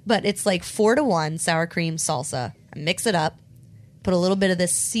 But it's like 4 to 1 sour cream salsa. I mix it up. Put a little bit of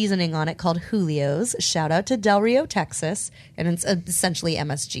this seasoning on it called Julio's. Shout out to Del Rio, Texas. And it's essentially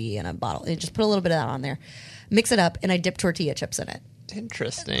MSG in a bottle. And just put a little bit of that on there. Mix it up, and I dip tortilla chips in it.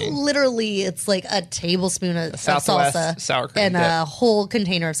 Interesting. Literally, it's like a tablespoon of Southwest salsa sour cream and dip. a whole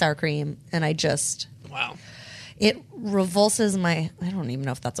container of sour cream. And I just... Wow. It revulses my, I don't even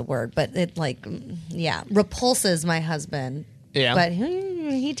know if that's a word, but it repulses my husband. Yeah. But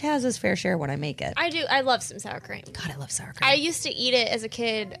he has his fair share when I make it. I do. I love some sour cream. God, I love sour cream. I used to eat it as a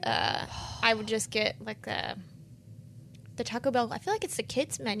kid. I would just get like the Taco Bell. I feel like it's the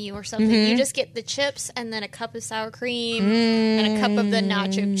kids menu or something. Mm-hmm. You just get the chips and then a cup of sour cream and a cup of the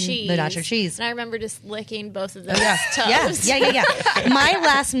nacho cheese. The nacho cheese. And I remember just licking both of those yeah. tubs. Yeah. My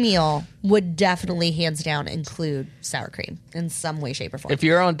last meal would definitely, hands down, include sour cream in some way, shape, or form. If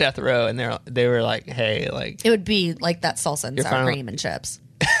you're on death row and they were like, hey, like, It would be like that salsa and You're sour finally- cream and chips.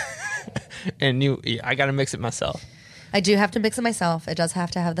 and I got to mix it myself. I do have to mix it myself. It does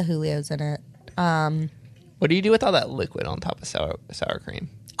have to have the Julios in it. What do you do with all that liquid on top of sour cream?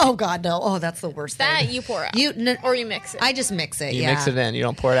 Oh, God, no. Oh, that's the worst That thing. you pour out. No, or you mix it. I just mix it, You yeah. mix it in. You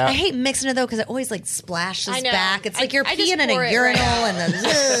don't pour it out. I hate mixing it though because it always like splashes I know. back. It's like you're I just peeing in a pour it urinal right and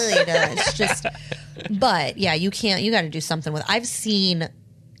then it's just. But yeah, you can't. You got to do something with. I've seen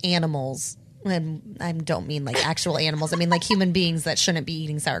animals, and I don't mean like actual animals. I mean like human beings that shouldn't be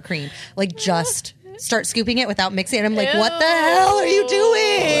eating sour cream. Like just start scooping it without mixing it. I'm like, what the hell are you doing?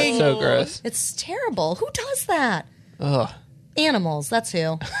 That's so gross. It's terrible. Who does that? Ugh. Animals. That's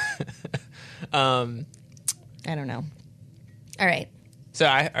who. I don't know. All right. So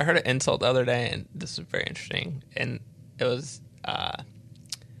I heard an insult the other day, and this was very interesting. And it was,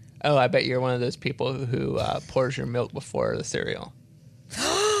 oh, I bet you're one of those people who pours your milk before the cereal.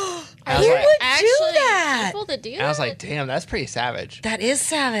 I was Who like, would do that? People that do I was that? like, damn, that's pretty savage. That is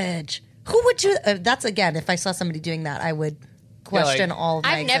savage. Who would do that's again, if I saw somebody doing that, I would question like- all of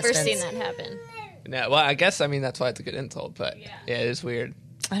my I've never existence. seen that happen. No, well, I guess that's why it's a good insult, but yeah, it is weird.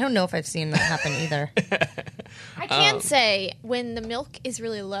 I don't know if I've seen that happen either. I can say when the milk is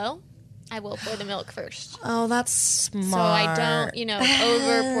really low, I will pour the milk first. Oh, that's smart. So I don't,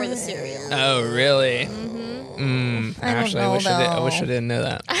 over pour the cereal. Oh, really? I don't know, I wish I though. didn't know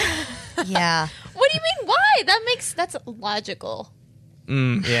that. Yeah. What do you mean? Why? That's logical.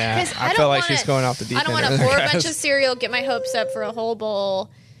 Yeah, 'Cause I feel like she's going off the deep I don't end. want to pour a bunch of cereal, get my hopes up for a whole bowl.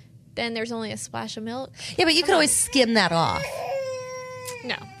 Then there's only a splash of milk. Yeah, but you could always skim that off.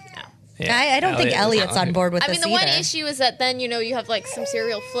 No. Yeah, I don't think Elliot's on board with I this mean, the one either. issue is that then, you have like some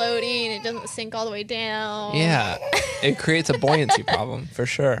cereal floating. It doesn't sink all the way down. Yeah, it creates a buoyancy problem for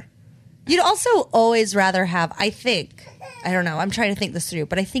sure. You'd also always rather have, I don't know, I'm trying to think this through,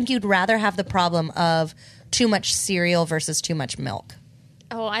 but I think you'd rather have the problem of too much cereal versus too much milk.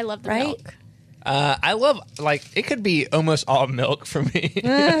 Oh, I love the Right? milk. I love it could be almost all milk for me.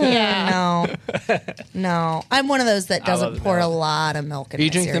 Yeah. No. I'm one of those that love doesn't the pour a milk. lot of milk in You my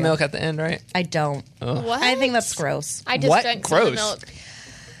drink the cereal. milk at the end, right? I don't. What? I think that's gross. I just What? drank some of the Gross. milk.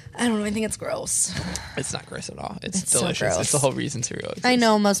 I don't know. I think it's gross. It's not gross at all. It's so delicious. gross. It's the whole reason cereal exists. I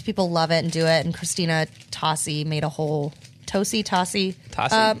know most people love it and do it. And Christina Tossi made a whole Tossi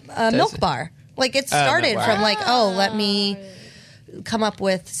milk bar. Like it started milk bar. from like, oh, let me come up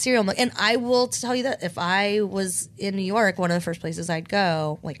with cereal milk. And I will tell you that if I was in New York, one of the first places I'd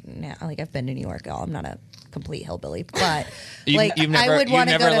go, like now, like I've been to New York, y'all. I'm not a complete hillbilly, but like you've never, I would want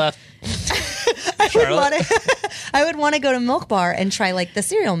to go to. left I would want to go to Milk Bar and try like the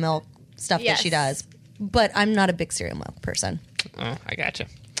cereal milk stuff that she does. But I'm not a big cereal milk person. Oh, I gotcha.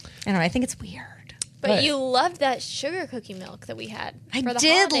 I don't know. I think it's weird. But you loved that sugar cookie milk that we had. I for the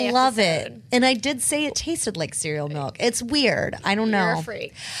did holiday love episode. it. And I did say it tasted like cereal milk. It's weird. I don't know. You're a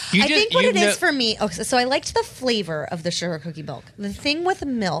freak. I think what it is for me, so I liked the flavor of the sugar cookie milk. The thing with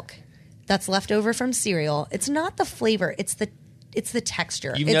milk that's left over from cereal, it's not the flavor, it's the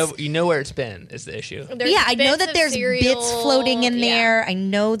texture. You know where it's been is the issue. Yeah, I know that there's cereal, bits floating in there. I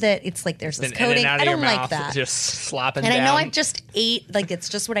know that it's like there's this Been in coating. and out I of your don't like mouth, that. just slopping And down. I know I just ate, like it's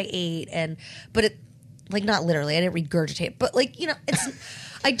just what I ate, but it, like not literally, I didn't regurgitate, but like, you know, it's,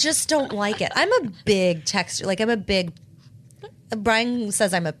 I just don't like it. I'm a big texture, like Brian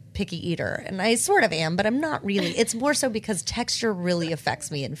says I'm a picky eater, and I sort of am, but I'm not really. It's more so because texture really affects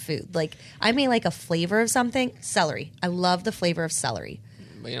me in food. Like I may like a flavor of something, celery. I love the flavor of celery.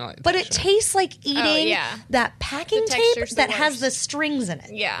 You know, like But it tastes like eating yeah. that packing The tape texture's the that has worst. the strings in it.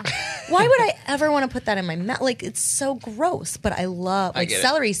 Yeah. Why would I ever want to put that in my mouth? Like, it's so gross. But I love, like, get it.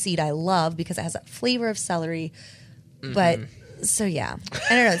 celery seed I love because it has that flavor of celery. But, so yeah.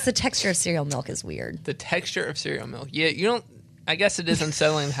 I don't know. It's the texture of cereal milk is weird. the texture of cereal milk. Yeah, you don't. I guess it is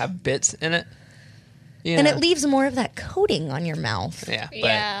unsettling to have bits in it. You And know? it leaves more of that coating on your mouth. Yeah, but,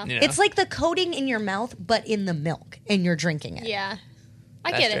 Yeah. you know, It's like the coating in your mouth, but in the milk, and you're drinking it. Yeah. I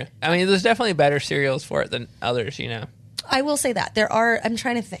that's get true. it. I mean, there's definitely better cereals for it than others. You know, I will say that. There are, I'm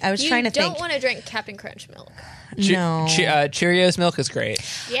trying to think. I was You trying to don't think. want to drink Captain Crunch milk. No. Cheerios milk is great.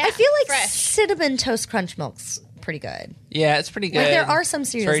 Yeah. I feel like fresh. Cinnamon Toast Crunch milk's pretty good. Yeah, it's pretty good. Like, there are some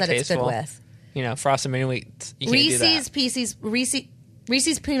cereals very that it's good tasteful. with. You know, Frosted Mini Wheats. You can't do that.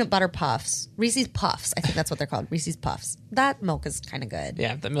 Reese's peanut butter puffs. Reese's Puffs. I think that's what they're called. Reese's Puffs. That milk is kind of good.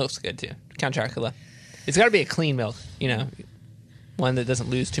 Yeah, the milk's good too. Count Chocula. It's got to be a clean milk. You know, one that doesn't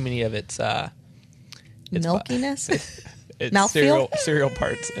lose too many of its Milkiness? its Mouthfeel? cereal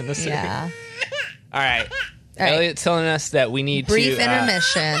parts in the cereal. Yeah. All right. All right. Elliot's telling us that we need Brief to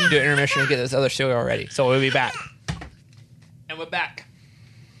intermission. do an intermission and get this other cereal ready. So we'll be back. And we're back.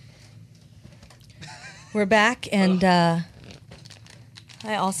 We're back, and I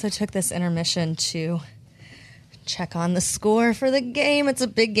also took this intermission to check on the score for the game. It's a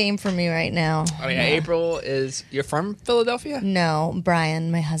big game for me right now. Oh yeah, April is. You're from Philadelphia? No,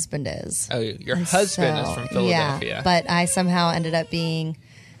 Brian, my husband is. Oh, your husband is from Philadelphia. Yeah, but I somehow ended up being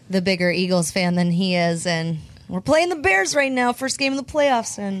the bigger Eagles fan than he is, and we're playing the Bears right now, first game of the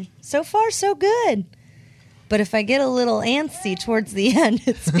playoffs, and so far so good. But if I get a little antsy towards the end,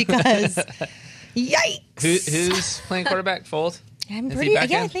 it's because yikes. Who's playing quarterback? Foles? I'm Is he pretty. back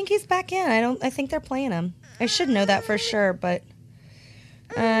Yeah, in? I think he's back in. I think they're playing him. I should know that for sure, but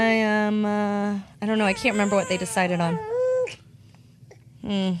I am. I don't know. I can't remember what they decided on.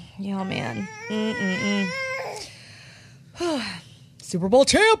 Yeah, man. Super Bowl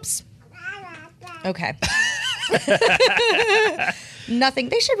champs. Okay. Nothing.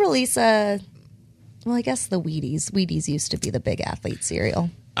 They should release a. Well, I guess the Wheaties. Wheaties used to be the big athlete cereal.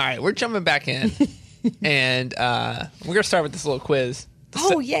 All right, we're jumping back in, and we're gonna start with this little quiz.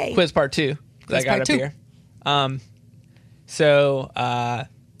 Oh, yay. Quiz part 2 that I got part up 2. here. So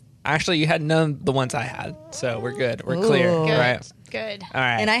actually, you had none of the ones I had, so we're good. We're clear, Ooh. Good. right? Good. All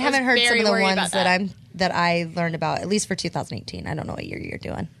right. And I haven't heard some very of the worried ones about that that. that I learned about, at least for 2018. I don't know what year you're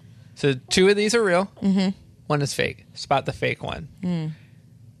doing. So 2 of these are real. Mm-hmm. One is fake. Spot the fake one.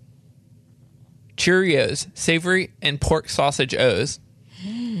 Cheerios, savory and pork sausage O's.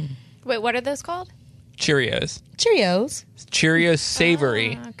 Wait, what are those called? Cheerios. Cheerios.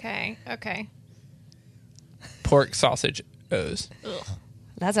 Savory, Okay. pork sausage O's.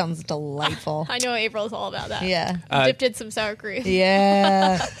 That sounds delightful. I know April's all about that. Yeah. Dipped in some sour cream.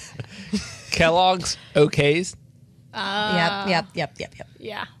 Yeah. Kellogg's OKs Yep.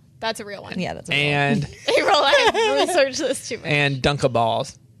 Yeah, that's a real one. Yeah, that's and April, I have researched this too much. and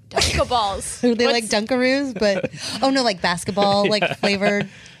Dunkaballs. Dunkaballs. Who they What's- like Dunkaroos, but like basketball, like flavored.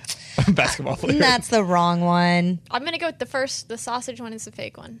 Basketball flavor. That's the wrong one. I'm gonna go with the sausage one is the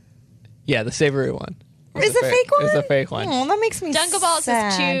fake one. Yeah, the savory one. Is the fake one? It's the fake one. Oh, that makes me Dunkaballs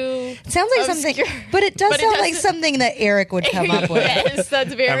sad. is too. It sounds like something, obscure. but it does But it sound like doesn't- something that Eric would come up with. Yes,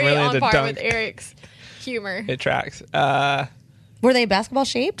 that's very really on into par dunk. with Eric's humor. It tracks. Were they basketball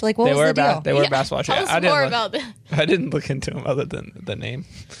shaped? Like, what was the deal? They were basketball Tell shaped. us more about that. I didn't look into them other than the name.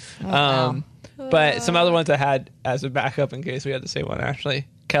 wow. But some other ones I had as a backup in case we had to say one. Actually,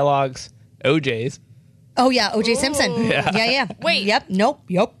 Kellogg's, OJ's. Oh yeah, O.J. Simpson. Yeah. Yeah. Wait. Yep. Nope.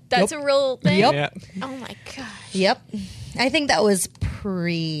 Yep. That's Yep. a real thing? Yep. Yeah. Oh my gosh. Yep. I think that was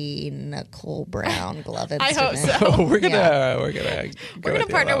pre Nicole Brown glove I hope incident. so. Oh, we're gonna We're gonna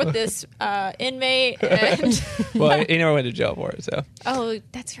partner with this inmate and Well, he never went to jail for it, so oh,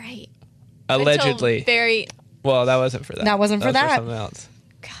 that's right. allegedly. Until very Well, that wasn't for that. That wasn't for was that. something else.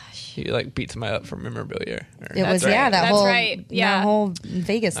 gosh. He like beat somebody up for memorabilia. It was Right. that That's whole right. Yeah. that whole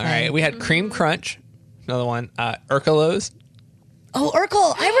Vegas All thing. right, we had Cream Crunch, another one. Urkelos. Oh,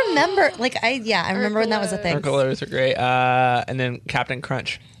 Urkel. I remember. I remember when that was a thing. Urkelos are great. And then Captain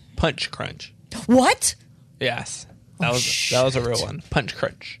Crunch, Punch Crunch. What? Yes, that was a real one. Punch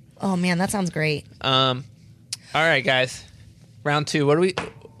Crunch. Oh man, that sounds great. All right, guys. Round 2.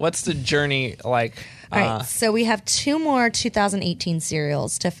 What's the journey like? All right, so we have 2 more 2018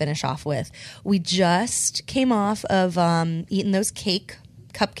 cereals to finish off with. We just came off of eating those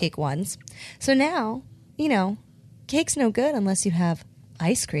cupcake ones. So now, cake's no good unless you have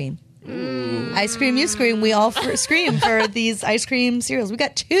ice cream. Ice cream, you scream. We all scream for these ice cream cereals. We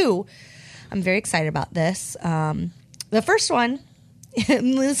got 2. I'm very excited about this. The first one, at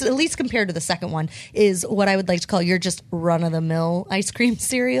least compared to the second one, is what I would like to call your just run-of-the-mill ice cream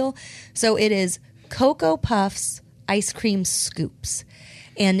cereal. So it is Cocoa Puffs Ice Cream Scoops.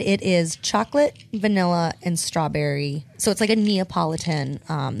 And it is chocolate, vanilla, and strawberry. So it's like a Neapolitan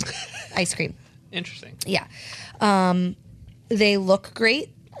ice cream. Interesting. Yeah. They look great.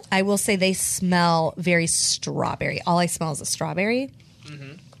 I will say they smell very strawberry. All I smell is a strawberry.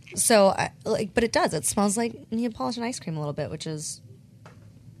 Mm-hmm. So, but it does. It smells like Neapolitan ice cream a little bit, which is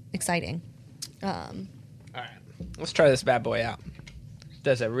exciting. All right, let's try this bad boy out.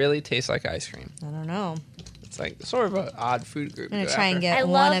 Does it really taste like ice cream? I don't know. It's like sort of an odd food group. I'm going to to go try and after. get I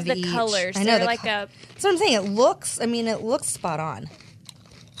one love of the each. colors. I know They're the like a That's what I'm saying. It looks spot on.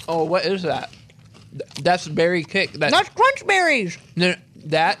 Oh, what is that? That's berry kick. That's crunch berries. No,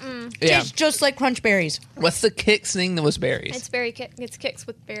 that. Yeah. Tastes just like crunch berries. What's the kicks thing that was berries? it's kicks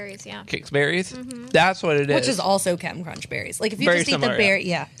with berries, yeah. Kicks berries. That's what it is. Which is also Captain Crunch berries. Like if you Very just eat similar, the berry,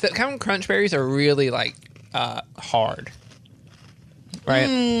 yeah. The Captain Crunch berries are really like hard,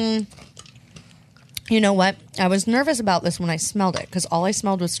 right? You know what? I was nervous about this when I smelled it because all I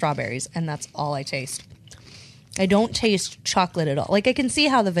smelled was strawberries, and that's all I taste. I don't taste chocolate at all. Like I can see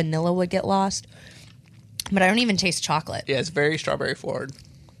how the vanilla would get lost, but I don't even taste chocolate. Yeah, it's very strawberry forward.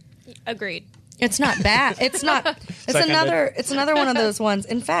 Agreed. It's not bad. It's not. It's Seconded. It's another one of those ones.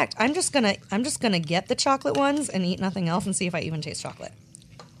 In fact, I'm just gonna get the chocolate ones and eat nothing else and see if I even taste chocolate.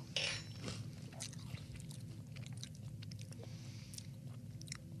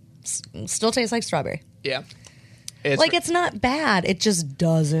 Still tastes like strawberry. Yeah, It's not bad. It just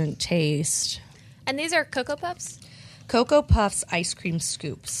doesn't taste. And these are Cocoa Puffs? Cocoa Puffs ice cream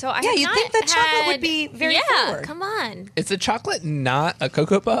scoops. So I yeah, have you'd not think the chocolate had- would be very forward. come on. Is the chocolate not a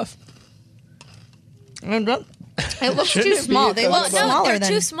Cocoa Puff? It looks Shouldn't too it be small. a They Cocoa look Puff? smaller they're than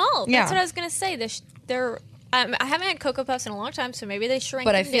too small. Yeah. That's what I was going to say. They're I haven't had Cocoa Puffs in a long time, so maybe they shrink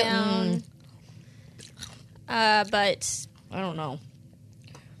But I them feel- down. But I don't know.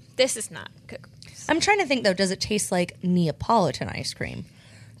 this is not Cocoa Puffs. I'm trying to think though. Does it taste like Neapolitan ice cream?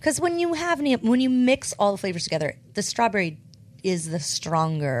 Because when you mix all the flavors together, the strawberry is the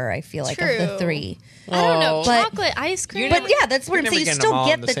stronger. I feel like of the True. 3. I don't know. But- Chocolate ice cream. But yeah, that's what You're I'm never saying. You getting them still all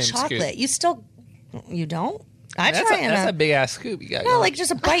get in the the same chocolate. scoop. You don't. I That's try a and big ass scoop you got. no, going. like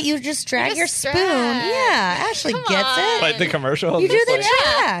just a bite. You just drag your just spoon. drag. Yeah, Ashley Come gets on. it. like the commercial. You do just the like,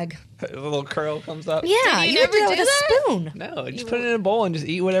 drag. a little curl comes up. Yeah, Did you you can do never it with do a that? spoon. No, just put it in a bowl and just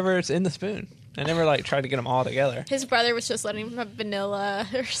eat whatever's in the spoon. I never like tried to get them all together. his brother was just letting him have vanilla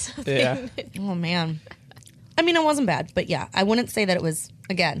or something. Yeah. Oh man. I mean, it wasn't bad, but yeah, I wouldn't say that it was.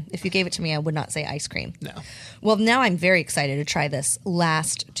 Again, if you gave it to me, I would not say ice cream. No. Well, now I'm very excited to try this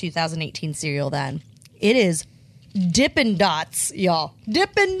last 2018 cereal. Then it is Dippin' Dots, y'all.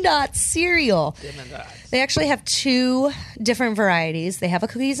 Dippin' Dots cereal. They actually have 2 different varieties. They have a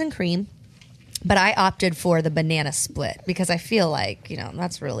cookies and cream, but I opted for the banana split because I feel like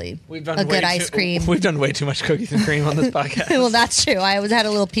that's really a good ice cream. We've done way too much cookies and cream on this podcast. Well, that's true. I had a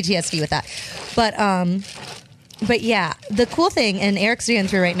little PTSD with that, but yeah, the cool thing, and Eric's doing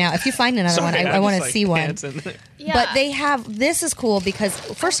through right now. If you find another one, I want to see one. Yeah. But they have. This is cool because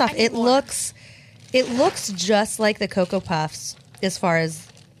first off, it looks just like the Cocoa Puffs as far as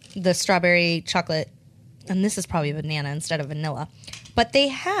the strawberry chocolate, and this is probably banana instead of vanilla. But they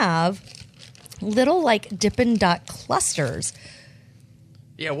have little like Dippin' Dot clusters.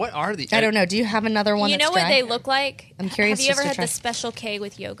 Yeah, what are these? I don't know. Do you have another one? You that's know what dry? they look like? I'm curious Have you just ever to had try. the Special K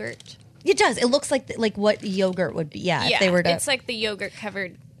with yogurt? It does. It looks like what yogurt would be. Yeah, Yeah, if they were to. it's like the yogurt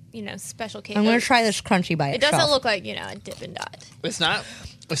covered, Special K. I'm going oats. to try this crunchy by It itself. doesn't look like a Dippin' Dot. It's not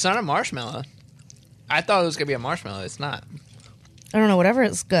a marshmallow. I thought it was going to be a marshmallow. It's not. I don't know. Whatever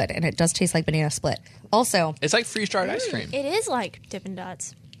is good, and it does taste like banana split. Also, It's like freeze-dried ice cream. It is like Dippin'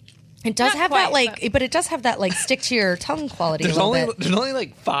 Dots. it does Not have that quite, but it does have that stick to your tongue quality. There's a little only bit.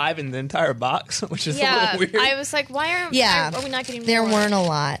 like 5 in the entire box, which is a Yeah, little weird. I was like, why are we not getting there more? weren't a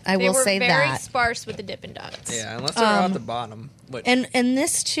lot. I They will were say very that. sparse with the Dippin' Dots. Yeah, unless they're at the bottom. Which, And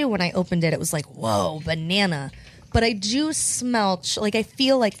this too, when I opened it, it was like, whoa, banana. But I do smell I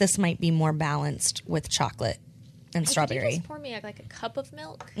feel like this might be more balanced with chocolate and Could you strawberry. just pour me like a cup of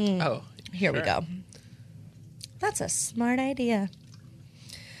milk? oh, Here we sure. go. That's a smart idea.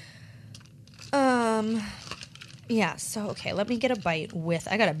 Yeah, so okay, let me get a bite with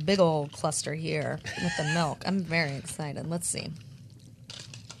I got a big old cluster here with the milk. I'm very excited. Let's see.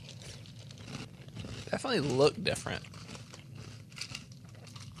 Definitely look different.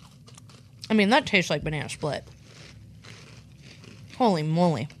 I mean, that tastes like banana split. Holy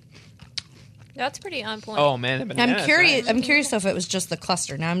moly. That's pretty on point. Oh man, the banana. I'm curious I'm curious if it was just the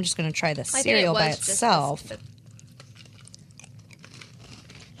cluster. Now I'm just going to try the I think it cereal by was just itself. the-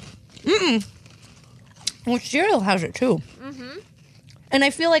 Well, cereal has it too. Mm-hmm. And I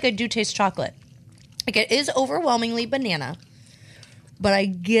feel like I do taste chocolate. Like it is overwhelmingly banana, but I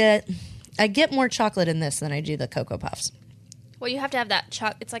get more chocolate in this than I do the Cocoa Puffs. well, you have to have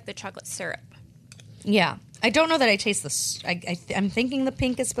that it's like the chocolate syrup. Yeah, I don't know that I taste this. I'm thinking the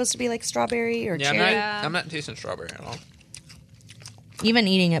pink is supposed to be like strawberry or Yeah, cherry. I'm not tasting strawberry at all. Even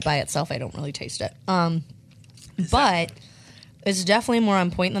eating it by itself, I don't really taste it. But it's definitely more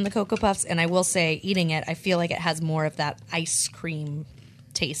on point than the Cocoa Puffs. And I will say, eating it, I feel like it has more of that ice cream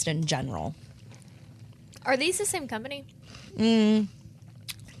taste in general. Are these the same company? Well,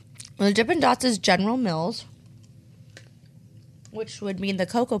 the Dippin' Dots is General Mills, which would mean the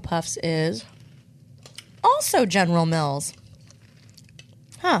Cocoa Puffs is also General Mills.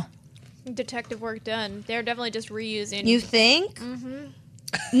 Huh. Detective work done. They're definitely just reusing. You think? Mm-hmm.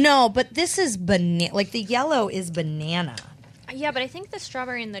 No, but this is banana. Like the yellow is banana. Yeah, but I think the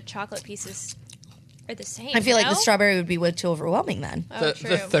strawberry and the chocolate pieces are the same. I feel like the no? strawberry would be way too overwhelming then. Oh,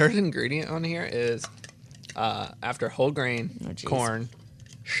 The third ingredient on here is after whole grain, geez. corn,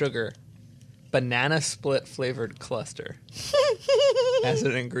 sugar, banana split flavored cluster as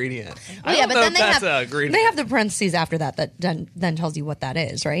an ingredient. I Yeah, don't but know then if that's an they ingredient. have the parentheses after that then tells you what that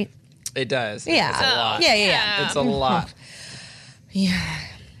is, right? It does. Yeah. It's a lot. Yeah. It's a lot. Yeah.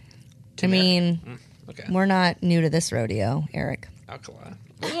 Too I bad. mean, Okay. we're not new to this rodeo, Eric. Alkali.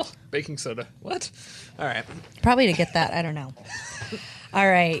 Ugh, baking soda. What? All right. Probably to get that, I don't know. All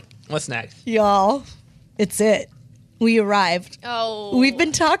right, What's next? y'all. It's it. We arrived. Oh. We've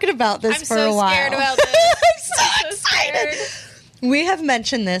been talking about this I'm for so a while. scared about this. I'm so excited. We have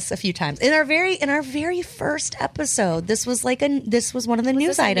mentioned this a few times in our very first episode. This was one of the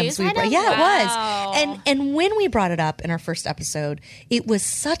news this a items news we brought. item? Yeah, Wow. it was. And when we brought it up in our first episode, it was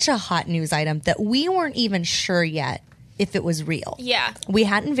such a hot news item that we weren't even sure yet if it was real. Yeah. We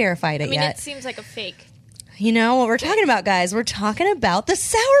hadn't verified it I mean, yet. it seems like a fake. You know what we're talking about, guys? We're talking about the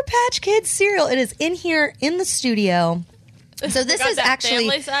Sour Patch Kids cereal. It is in here in the studio. So this Got is that actually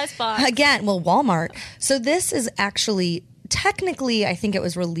family-size box. again, Walmart. So this is actually technically, I think it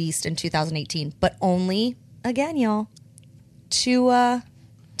was released in 2018, but only again, y'all, to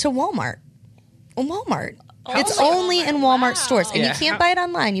Walmart. Walmart. It's my only in Walmart Wow. stores, and Yeah. you can't buy it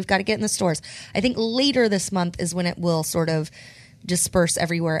online. You've got to get in the stores. I think later this month is when it will sort of disperse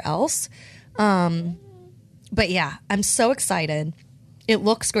everywhere else. But yeah, I'm so excited. It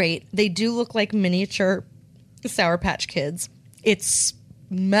looks great. They do look like miniature Sour Patch Kids. It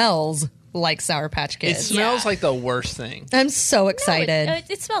smells like Sour Patch It Kids. smells like the worst thing. I'm so No, excited.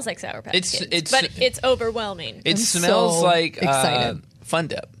 it smells like Sour Patch It's- Kids, it's- but it's overwhelming. It I'm smells so like excited. Fun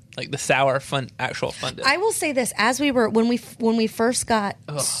Dip, like the sour actual Fun Dip. I will say this: as we were when we first got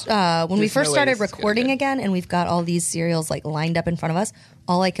when we There's first no way started this is gonna recording be. again, and we've got all these cereals like lined up in front of us,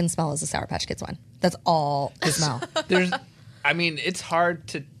 all I can smell is the Sour Patch Kids one. That's all I smell.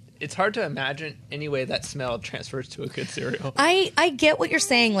 It's hard to imagine any way that smell transfers to a good cereal. I get what you're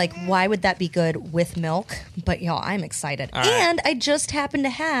saying. Like, why would that be good with milk? But y'all, I'm excited, right. and I just happen to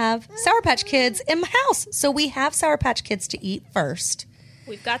have Sour Patch Kids in my house, so we have Sour Patch Kids to eat first.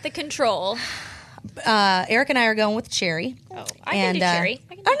 We've got the control. Eric and I are going with cherry. Oh, I can do cherry.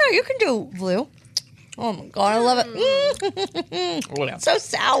 I can Oh no, you can do blue. Oh my god, I love it. Whatever. So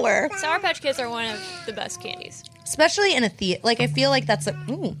sour. Sour Patch Kids are one of the best candies. especially in a theater. Like I feel like that's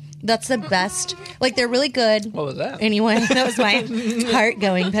the best. Like they're really good. What was that? Anyway, that was my heart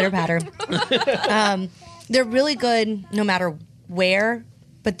going pitter patter. They're really good no matter where,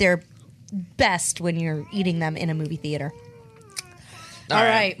 but they're best when you're eating them in a movie theater. All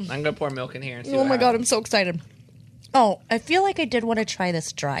right. I'm going to pour milk in here and see Oh what my God, happens. I'm so excited. Oh, I feel like I did want to try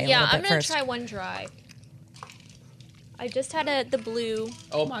this dry a Yeah, little I'm bit gonna first. try one dry. I just had the blue.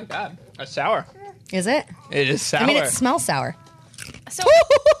 Oh my God. It's sour. Is it? It is sour. I mean, it smells sour. So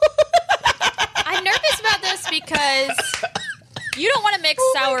I'm nervous about this because you don't want to mix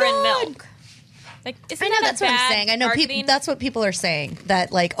Oh my sour and God. milk. Like, isn't I know that that's a what I'm bad saying. I know marketing? people. That's what people are saying.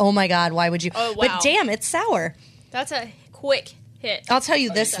 That like, oh my God, why would you? Oh, wow. But damn, it's sour. That's a quick hit. I'll tell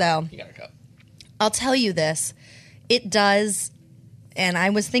you this though. You got a cup. I'll tell you this. It does, and I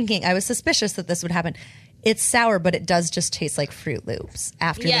was suspicious that this would happen. It's sour, but it does just taste like Fruit Loops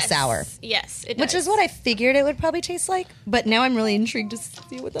after Yes. the sour. Yes, it Which does. is what I figured it would probably taste like. But now I'm really intrigued to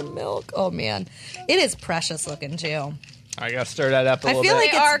see with the milk. Oh man. It is precious looking too. I got to stir that up a I little feel bit.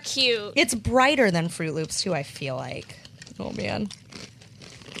 like They are cute. It's brighter than Fruit Loops too, I feel like. Oh man.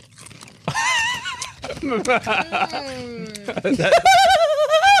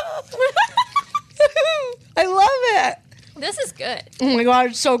 I love it. This is good. Oh my God,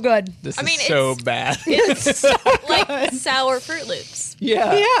 it's so good. This I mean, is so it's- bad. It's like sour Fruit Loops.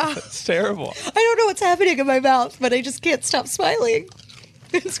 yeah. Yeah. It's terrible. I don't know what's happening in my mouth, but I just can't stop smiling.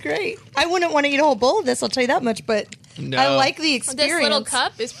 It's great. I wouldn't want to eat a whole bowl of this, I'll tell you that much, but No. I like the experience. This little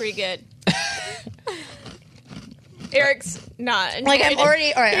cup is pretty good. Eric's not. Like, I'm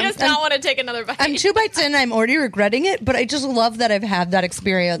already- all right, He I'm- does not want to take another bite. I'm 2 bites in, I'm already regretting it, but I just love that I've had that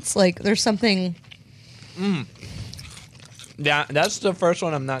experience. Like, there's something... Yeah, that's the first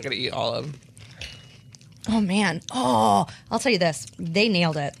one I'm not going to eat all of. Oh, man. Oh, I'll tell you this. They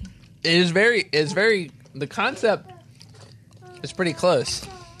nailed it. It's very, the concept is pretty close.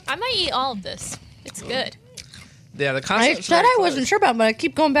 I might eat all of this. It's good. Yeah, the I concept. said I wasn't sure about it, but I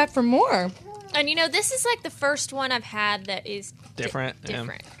keep going back for more. And you know, this is like the first one I've had that is Different, yeah.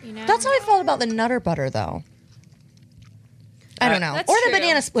 different. You know, That's how I felt about the Nutter Butter, though. I don't know. That's Or the true.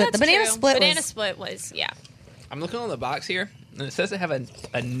 banana split. That's the banana true. split Banana was... split was yeah. I'm looking on the box here, and it says they have a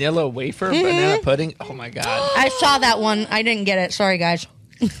Nilla wafer banana pudding. Oh my God. I saw that one. I didn't get it. Sorry, guys.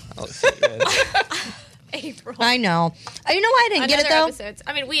 That looks so good. April. I know. You know why I didn't get it, though? Episodes.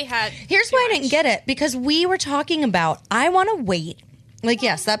 I mean, we had. Here's too why I much. didn't get it. Because we were talking about, I want to wait. Like,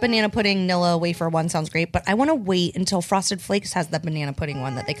 yes, that banana pudding Nilla wafer one sounds great, but I want to wait until Frosted Flakes has that banana pudding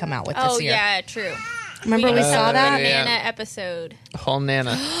one that they come out with Oh this year. yeah, true. Remember we need saw some that? Yeah. banana episode. Whole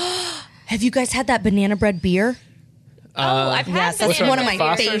Nana. Have you guys had that banana bread beer? Oh, I've had Yes, that's banana one of my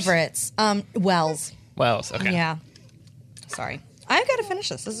bread beer. Foster's? favorites. Wells. Wells, okay. Yeah. Sorry. I've got to finish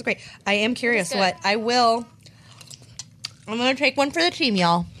this. This is great. I am curious good. what I will. I'm going to take one for the team,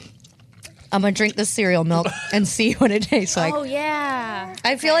 y'all. I'm going to drink this cereal milk and see what it tastes like. Oh yeah.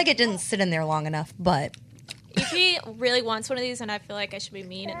 I feel like it didn't sit in there long enough, but If he really wants one of these, and I feel like I should be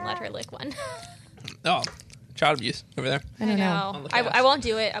mean and let her lick one. Oh, child abuse over there. I don't know. On the I cast. won't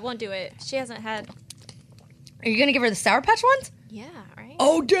do it. I won't do it. She hasn't had. Are you going to give her the Sour Patch ones? Yeah. Right.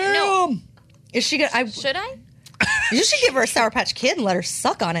 Oh, damn. No. Is she going to? Should I? You should give her a Sour Patch Kid and let her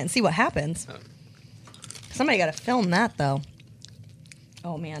suck on it and see what happens. Somebody got to film that, though.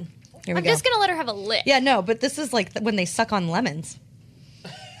 Oh, man. Here we I'm go. just gonna let her have a lick. Yeah, no, but this is like when they suck on lemons.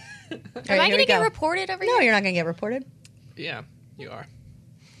 Am I gonna get reported over No, here? you're not going to get reported. Yeah, you are.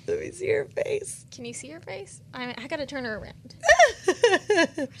 Let me see your face. Can you see her face? I gotta turn her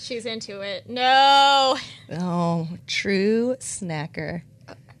around. She's into it. No. Oh, true snacker.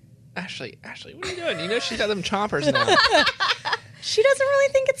 Ashley, what are you doing? You know she's got them chompers now. She doesn't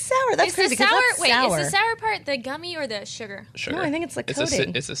really think it's sour. That's Is crazy. the 'cause sour? that's Wait, sour. is the sour part the gummy or the sugar? Sugar. No, I think it's the a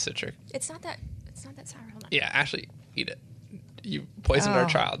coating. it's a citric. It's not that. It's not that sour. Hold on. Yeah, Ashley, eat it. You poisoned our Oh.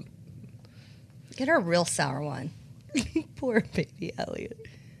 child. Get her a real sour one. Poor baby Elliot.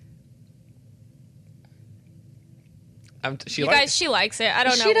 She You likes guys, she likes it. I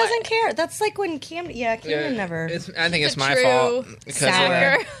don't know. She doesn't care. That's like when Camden. Yeah, Camden never. I think it's a my true fault because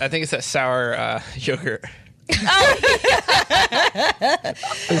sour. I think it's that sour yogurt. Oh,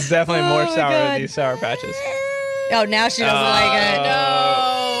 It's definitely more Oh my sour God. than these Sour Patches. Oh, now she doesn't like it.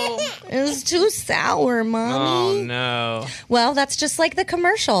 no. It's too sour, Oh mommy. no! Well, that's just like the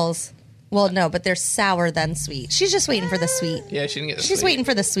commercials. Well, no, but they're sour then sweet. She's just waiting for the sweet. Yeah, she didn't get. The She's sweet. waiting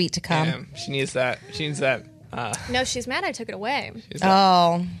for the sweet to come. Yeah, she needs that. She needs that. No, she's mad. I took it away.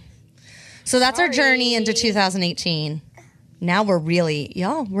 Oh. So that's our journey into Sorry. 2018. Now we're really,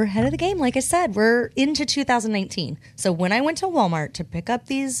 y'all, we're ahead of the game. Like I said, we're into 2019. So when I went to Walmart to pick up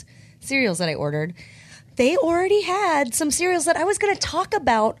these cereals that I ordered, they already had some cereals that I was going to talk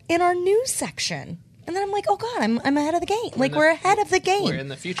about in our news section. And then I'm like, oh God, I'm ahead of the game. We're ahead of the game. We're in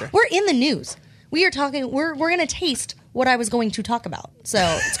the future. We're in the news. We are talking, we're going to taste what I was going to talk about. So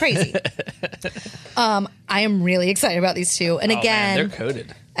it's crazy. I am really excited about these two. And again, they're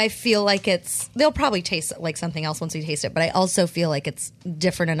coated. I feel like they'll probably taste like something else once we taste it, but I also feel like it's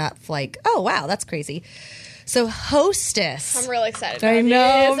different enough. Like, oh wow, that's crazy. So Hostess. I'm really excited. I about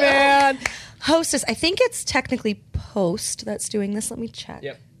know, these. man. Hostess. I think it's technically Post that's doing this. Let me check.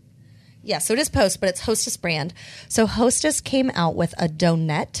 Yep. Yeah, so it is Post, but it's Hostess brand. So Hostess came out with a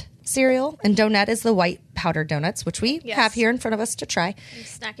donut cereal, and donut is the white powdered donuts, which we Yes. have here in front of us to try, I'm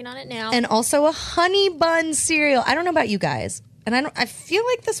snacking on it now. and also a honey bun cereal. I don't know about you guys, and I feel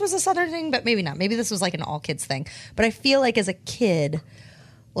like this was a Southern thing, but maybe not. Maybe this was like an all kids thing. But I feel like as a kid,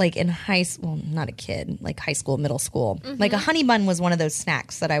 like in not a kid, like high school, middle school, like a honey bun was one of those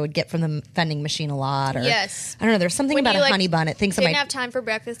snacks that I would get from the vending machine a lot. Or, Yes. I don't know. There's something When about you, a like, honey bun. It thinks of Didn't my have time for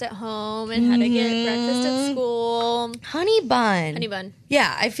breakfast at home and had to get breakfast at school. honey bun. Honey bun.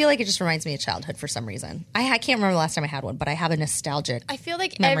 Yeah, I feel like it just reminds me of childhood for some reason. I can't remember the last time I had one, but I have a nostalgic. I feel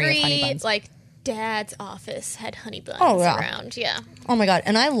like Memory of honey every buns. like dad's office had honey buns Oh, yeah. around. Yeah. Oh my god!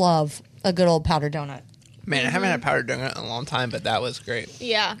 And I love a good old powdered donut. Man, I haven't had powdered donut in a long time, but that was great.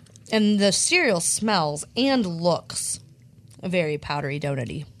 Yeah. And the cereal smells and looks very powdery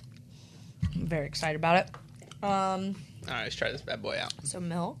donut-y. I'm very excited about it. All right, let's try this bad boy out. So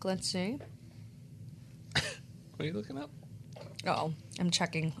milk. Let's see. What are you looking up? Oh, I'm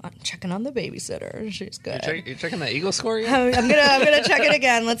checking on the babysitter. She's good. You're checking that Eagle score yet? I'm gonna check it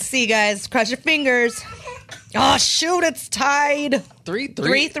again. Let's see, guys. Cross your fingers. Oh shoot! It's tied. 3-3.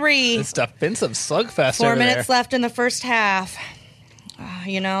 3-3. It's defensive slugfest 4 over minutes there. left in the first half.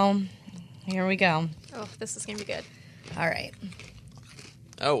 Here we go. Oh, this is gonna be good. All right.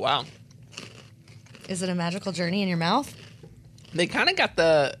 Oh, wow. Is it a magical journey in your mouth? They kind of got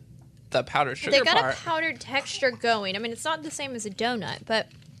the powdered sugar They got part. a powdered texture going. I mean, it's not the same as a donut, but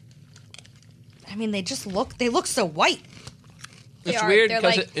I mean, they look so white. they It's are. weird They're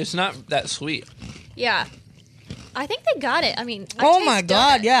because like- it's not that sweet. yeah. I think they got it. I mean, I Oh taste my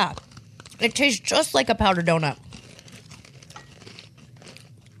god, donut. yeah. It tastes just like a powdered donut.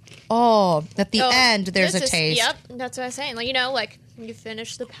 Oh, at the Oh, end, there's a this is- taste. Yep, that's what I was saying. Like, like when you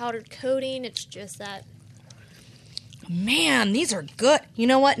finish the powdered coating, it's just that. Man, these are good. You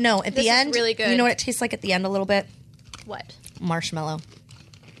know what? No, at This the is end, really good. you know what it tastes like at the end a little bit? What? Marshmallow.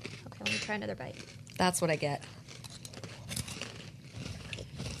 Okay, let me try another bite. That's what I get.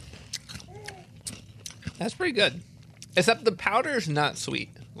 That's pretty good. Except the powder's not sweet.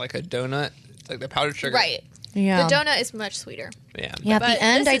 Like a donut. It's like the powdered sugar. Right. Yeah. The donut is much sweeter. Yeah. Yeah, at But the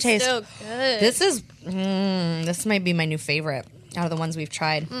end, this I is taste. so good. This might be my new favorite out of the ones we've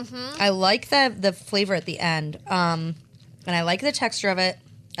tried. I like the flavor at the end, and I like the texture of it.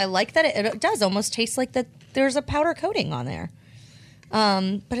 I like that it does almost taste like that. There's a powder coating on there,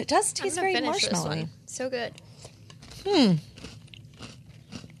 but it does I'm taste gonna very finish this marshmallowy. one. So good.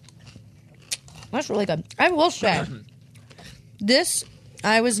 That's really good. I will say, this.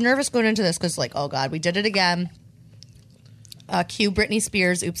 I was nervous going into this because, like, oh god, we did it again. Cue Britney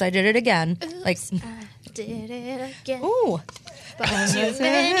Spears. Oops, I did it again. Like, I did it again. ooh. Bought too many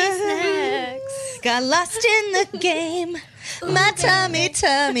snacks. Got lost in the game. My tummy.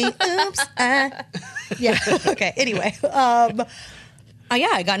 Oops. Yeah. Okay. Anyway. Yeah,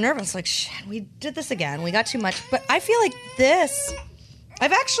 I got nervous. Like, shit, we did this again. We got too much. But I feel like this,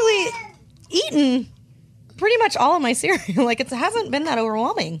 I've actually eaten pretty much all of my cereal. Like, it hasn't been that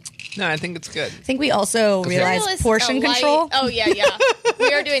overwhelming. No, I think it's good. I think we also realized Cereal is portion a light- control. Oh, yeah.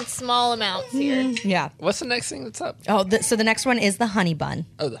 We are doing small amounts here. Yeah. What's the next thing that's up? Oh, so the next one is the honey bun.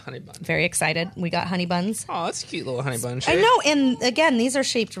 Oh, the honey bun. Very excited. We got honey buns. Oh, that's a cute little honey bun I shape. know, and again, these are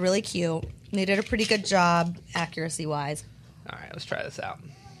shaped really cute. They did a pretty good job, accuracy-wise. All right, let's try this out.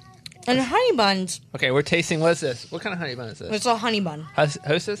 And honey buns, Okay, we're tasting. What is this? What kind of honey bun is this? it's a honey bun.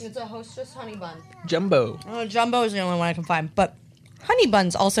 Hostess? It's a Hostess honey bun. Jumbo. Oh, Jumbo is the only one I can find, but honey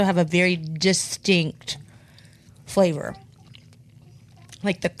buns also have a very distinct flavor.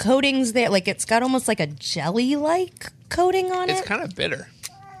 Like the coatings there, like it's got almost like a jelly-like coating on It's it. kind of bitter.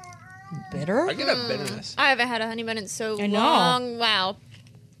 Bitter? I get a bitterness. I haven't had a honey bun in so I know. long. Wow.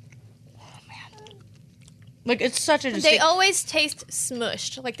 Like it's such a They distinct... always taste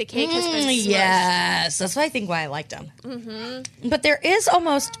smushed, like the cake has been smushed. Yes, that's why I think why I liked them. Mm-hmm. But there is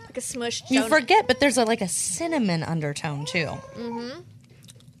almost... Like a smushed You donut. forget, but there's like a cinnamon undertone too. Mm-hmm.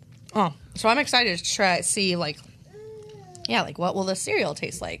 Oh, so I'm excited to see like what will the cereal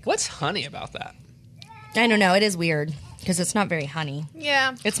taste like? What's honey about that? I don't know. It is weird. because it's not very honey.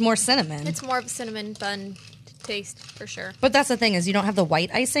 Yeah. It's more cinnamon. It's more of a cinnamon bun taste for sure. But that's the thing is you don't have the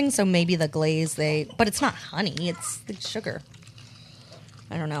white icing, so maybe the glaze but it's not honey, it's the sugar.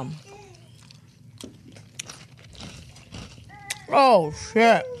 I don't know. Oh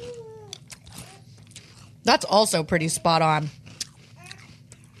shit. That's also pretty spot on.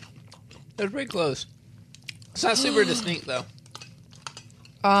 It was pretty close. It's not super distinct though.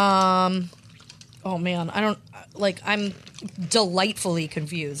 Oh man, I'm delightfully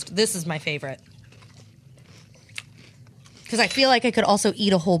confused. This is my favorite. Because I feel like I could also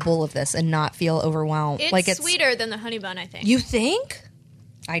eat a whole bowl of this and not feel overwhelmed. It's sweeter than the honey bun, I think. You think?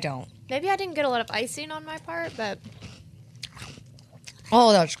 I don't. Maybe I didn't get a lot of icing on my part, but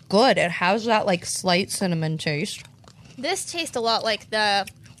Oh, that's good. It has that like slight cinnamon taste. this tastes a lot like the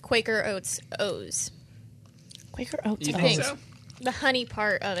Quaker Oats O's. Quaker Oats. You O's. think so? The honey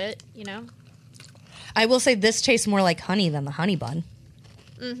part of it, you know? I will say this tastes more like honey than the honey bun.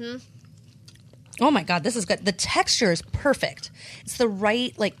 Mm-hmm. Oh my god, this is good. The texture is perfect. It's the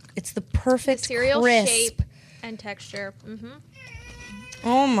right, it's the perfect Cereal crisp. shape and texture. Mm-hmm.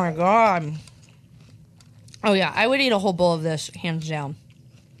 Oh my god. Oh yeah, I would eat a whole bowl of this, hands down.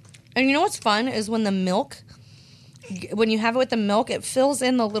 And you know what's fun is when you have it with the milk, it fills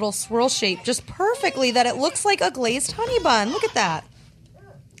in the little swirl shape just perfectly that it looks like a glazed honey bun. Look at that.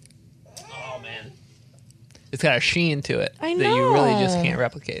 Oh man, it's got a sheen to it I that you really just know. can't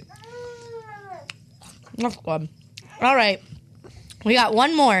replicate. That's good. All right. We got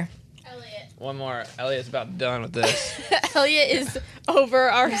one more. One more. Elliot's about done with this. Elliot is over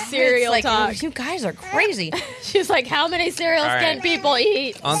our cereal It's like, talk. you guys are crazy. She's like, how many cereals All can right. people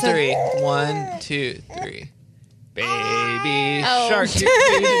eat? On three. 1, 2, 3. Baby Oh. shark do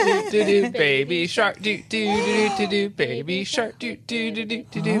do do do do baby shark do do do do do baby shark do do do do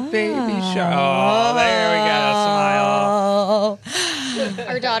do do baby shark. Oh, there we go. Smile. Oh.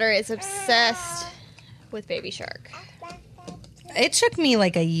 Our daughter is obsessed with Baby Shark. It took me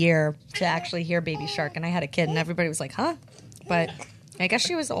like a year to actually hear Baby Shark, and I had a kid, and everybody was like, huh? But I guess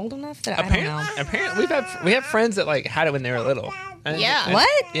she was old enough that I don't know. Apparently, we have friends that like had it when they were little. Yeah.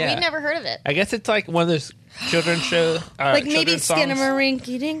 What? Yeah. We'd never heard of it. I guess it's like one of those children's show, Like maybe children's songs. Skinnamarink,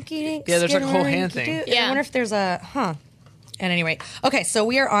 dinky dink. Yeah, there's like a whole hand thing. Yeah. I wonder if there's a, At any rate. Okay, so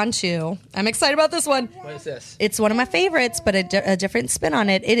we are on to, I'm excited about this one. What is this? It's one of my favorites, but a different spin on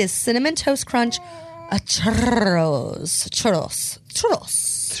it. It is Cinnamon Toast Crunch churros.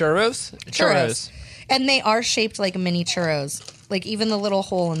 Churros. And they are shaped like mini churros. Like even the little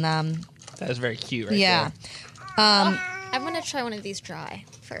hole in them. That is very cute, right Yeah. there. I'm going to try one of these dry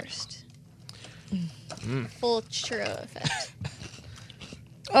first. Full churro effect.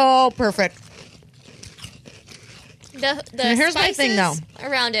 Oh, perfect. The Here's my spices thing, though.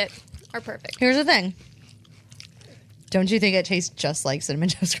 around it are perfect. Here's the thing. Don't you think it tastes just like Cinnamon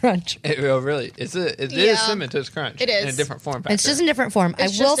Toast Crunch? It really it is Yeah. Cinnamon Toast Crunch. It is. in a different form factor. It's just in different form.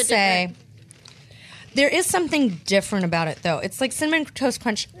 It's I will just a say different- there is something different about it, though. It's like Cinnamon Toast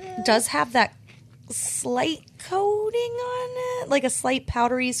Crunch does have that slight coating on it, like a slight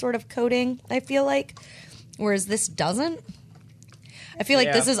powdery sort of coating, I feel like, whereas this doesn't. I feel like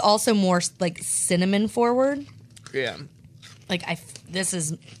Yeah. this is also more like cinnamon forward. yeah. Like this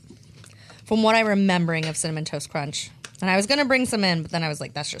is from what I'm remembering of Cinnamon Toast Crunch. And I was going to bring some in, but then I was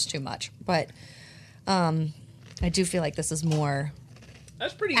like, that's just too much. But I do feel like this is more.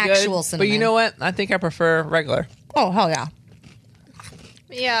 That's pretty Actual good. cinnamon. But you know what? I think I prefer regular. Oh, hell yeah.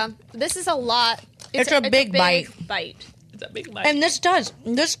 Yeah, this is a lot. It's a big bite. It's a big bite. And this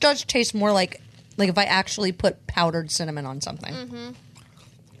does taste more like if I actually put powdered cinnamon on something. Mm-hmm.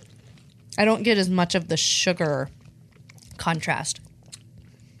 I don't get as much of the sugar contrast.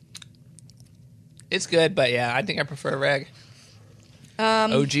 It's good, but yeah, I think I prefer reg.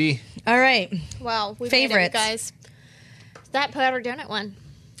 OG. All right. Wow, we Favorites. made it, you guys. That powdered donut one.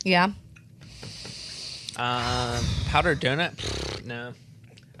 Yeah. Powdered donut? Pfft, no.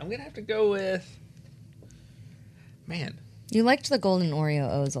 I'm going to have to go with... Man. You liked the golden Oreo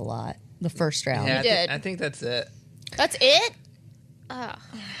O's a lot, the first round. Yeah, did. I think that's it. That's it? Oh.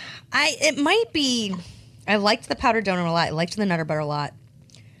 It might be. I liked the powdered donut a lot. I liked the Nutter Butter a lot.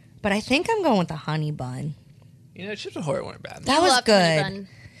 But I think I'm going with the honey bun. You know, Chips Ahoy weren't bad. That I was love honey good. bun.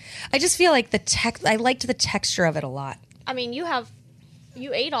 I just feel like I liked the texture of it a lot. I mean, you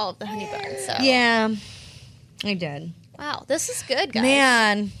ate all of the honey bun, so. Yeah, I did. Wow, this is good, guys.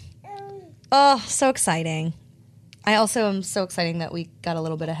 Man. Oh, so exciting. I also am so excited that we got a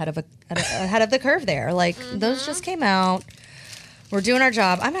little bit ahead of the curve there. Like, those just came out. We're doing our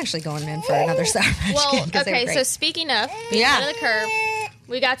job. I'm actually going in for another Sour Patch Well, Kid 'cause they were okay, great. so speaking of being Yeah. ahead of the curve,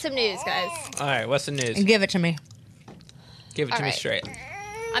 we got some news, guys. All right, what's the news? Give it to me. Give it to All me right. straight.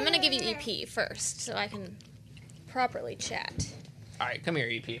 I'm going to give you EP first so I can properly chat. All right, come here,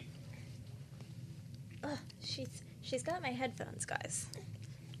 E EP. Ugh, she's got my headphones, guys.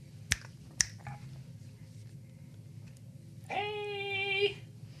 Hey!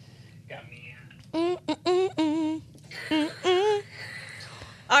 Got me.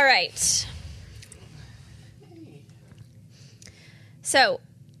 All right. So,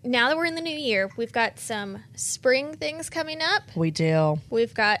 now that we're in the new year, we've got some spring things coming up. We do.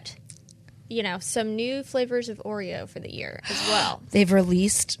 We've got, some new flavors of Oreo for the year as well. They've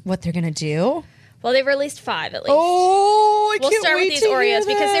released what they're gonna do. Well, they've released 5 at least. Oh, We'll start with these Oreos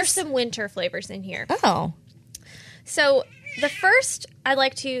because there's some winter flavors in here. Oh, So, the first I'd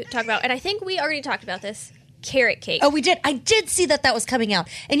like to talk about, and I think we already talked about this, carrot cake. oh, we did. I did see that was coming out.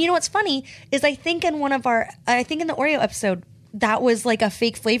 And you know what's funny is I think in the Oreo episode that was like a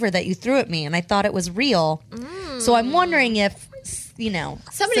fake flavor that you threw at me, and I thought it was real. So I'm wondering if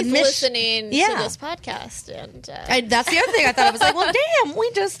Somebody's listening to this podcast, and that's the other thing I thought. I was like, well, damn,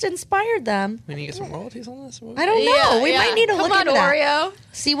 we just inspired them. We need to get some royalties on this. I don't know. We might need to look into that. Oreo.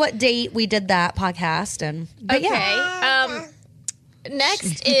 See what date we did that podcast, but Okay. yeah.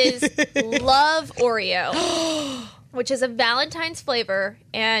 Next is Love Oreo, which is a Valentine's flavor,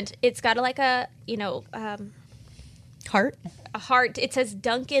 and it's got a Heart. a heart. It says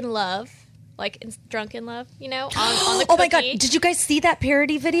Dunkin' Love, like it's drunken love, on the cookie. Oh my god! Did you guys see that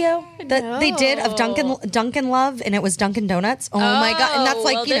parody video that they did of Dunkin' Love, and it was Dunkin' Donuts? Oh my god! And that's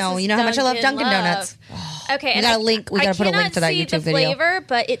like well, you know how much I love Dunkin' Love. Donuts. Okay, We gotta link. We gotta put a link to that I YouTube cannot see the video. flavor,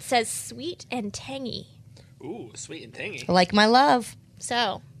 but it says sweet and tangy. Ooh, sweet and tangy. Like my love,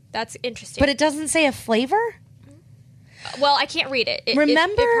 So that's interesting. but it doesn't say a flavor. well, I can't read it.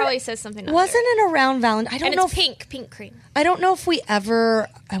 Remember, it probably says something. On Wasn't there. it around Valentine? I don't And know. it's pink cream. I don't know if we ever.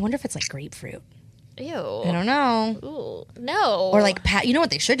 I wonder if it's like grapefruit. Ew. I don't know. Ooh, no. Or like you know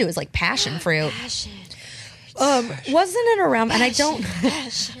what they should do is like passion fruit. Passion. Wasn't it around? And I don't.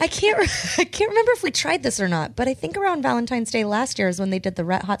 I can't remember if we tried this or not. But I think around Valentine's Day last year is when they did the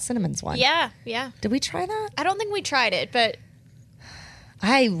Red Hot Cinnamons one. Yeah. Did we try that? I don't think we tried it, but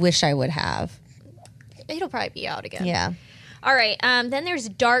I wish I would have. it'll probably be out again. Yeah. All right. Then there's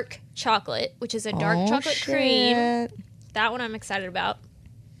dark chocolate, which is a dark chocolate cream. shit. That one I'm excited about.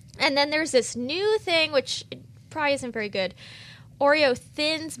 And then there's this new thing, which probably isn't very good. Oreo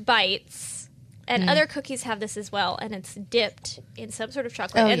Thins Bites. And other cookies have this as well. And it's dipped in some sort of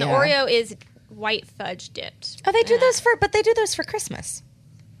chocolate. Oh, and the yeah. Oreo is white fudge dipped. Oh, they do those for Christmas.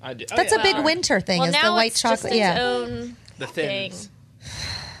 I do. That's a big winter thing. Well, is now the white it's chocolate? just its Yeah. own The thing. thins.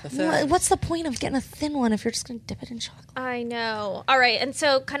 The thins. What's the point of getting a thin one if you're just going to dip it in chocolate? I know. All right. And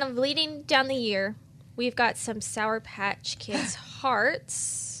so kind of leading down the year, we've got some Sour Patch Kids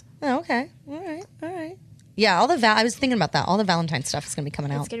hearts. Oh, okay. All right. Yeah, I was thinking about that. All the Valentine stuff is going to be coming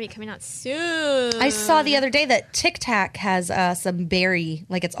It's out. going to be coming out soon. I saw the other day that Tic Tac has some berry,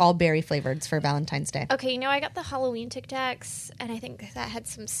 like it's all berry flavored for Valentine's Day. Okay, I got the Halloween Tic Tacs, and I think that had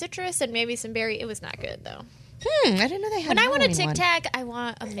some citrus and maybe some berry. It was not good, though. I didn't know they had. When I want a Halloween Tic one. Tac, I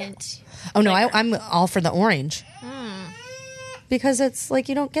want a mint. Oh no, flavor. I'm all for the orange because it's like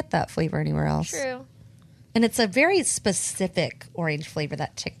you don't get that flavor anywhere else. True. And it's a very specific orange flavor,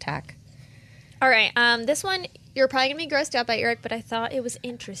 that Tic Tac. All right, this one you're probably going to be grossed out by, Eric, but I thought it was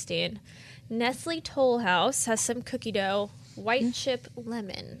interesting. Nestle Toll House has some cookie dough, white chip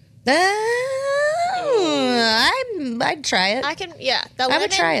lemon. I'd try it, The lemon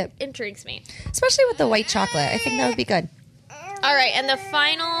would try it. intrigues me. especially with the white chocolate. I think that would be good. All right, and the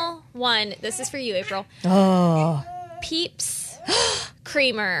final one, this is for you, April. Oh, Peeps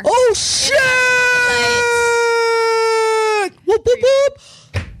creamer. oh shit! Whoop, whoop, whoop.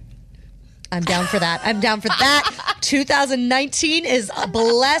 I'm down for that. 2019 is a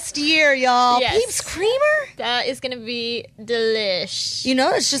blessed year, y'all. Yes. Peeps creamer? That is going to be delish. You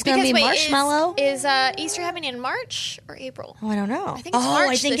know, it's just going to be marshmallow. Is Easter happening in March or April? Oh, I don't know. I think it's I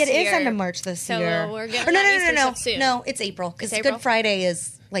March think this it is year. end of March this So year. we're getting Or no, that no, Easter no, stuff soon. no. It's April because It's April? Good Friday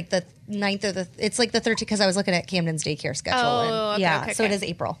is like the 9th or it's like the 13th because I was looking at Camden's daycare schedule. Oh, and, okay, okay, so it okay. is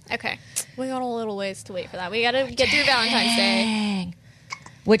April. Okay. We got a little ways to wait for that. We got to get through Valentine's Day. Dang.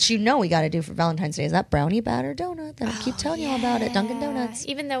 Which we got to do for Valentine's Day is that brownie batter donut that I keep telling you all about at Dunkin' Donuts.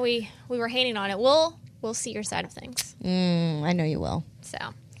 Even though we were hating on it, we'll see your side of things. I know you will. So,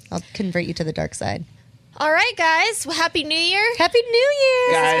 I'll convert you to the dark side. all right, guys. Well, Happy New Year. Happy New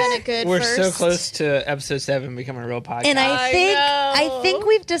Year! Guys, been a good we're so first. close to episode 7 becoming a real podcast. And I know. think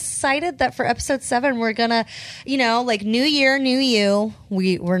we've decided that for episode 7 we're gonna, like New Year, New You.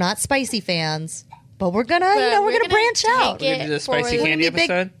 We're not spicy fans, but we're gonna, But we're gonna branch out. take We're gonna do the it spicy for candy We're gonna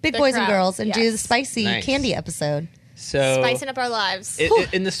be episode? big The boys and crowd, girls and do the yes. spicy Nice. candy episode. So Spicing up our lives.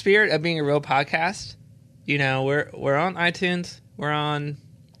 in the spirit of being a real podcast, you know, we're on iTunes, we're on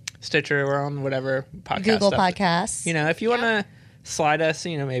Stitcher, we're on whatever podcast Google stuff. Podcasts. You know, if you want to slide us,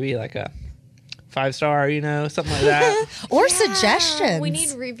 you know, maybe like a 5-star, you know, something like that. Or suggestions. We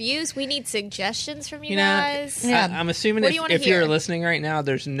need reviews. We need suggestions from you You know, guys. Yeah. I'm assuming What do you wanna if you're hear? listening right now,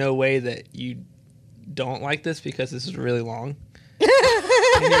 there's no way that you don't like this because this is really long. And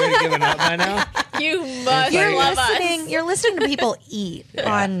you're already giving up by now. You must You're love listening. us. You're listening to people eat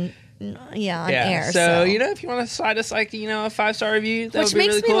on air. So, you know, if you want to slide us like, you know, a 5-star review, that Which would be makes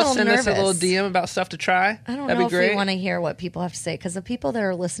really me a cool. little Send us a little nervous. DM about stuff to try. I don't That'd know be if great. we want to hear what people have to say because the people that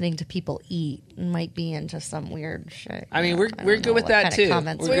are listening to people eat might be into some weird shit. I mean, Yeah, we're don't good know with what that, kind of too.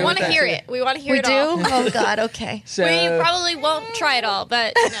 comments We're We good want to with hear that, it. We want to hear We it do? all. Oh God. Okay. So, We probably won't try it all,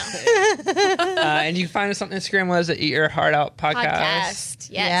 but you know. and you can find us on Instagram. Was it Eat Your Heart Out Podcast? Podcast.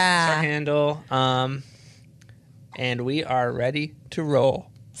 Yes. Yeah. Our handle. And we are ready to roll.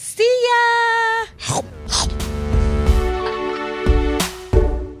 See ya.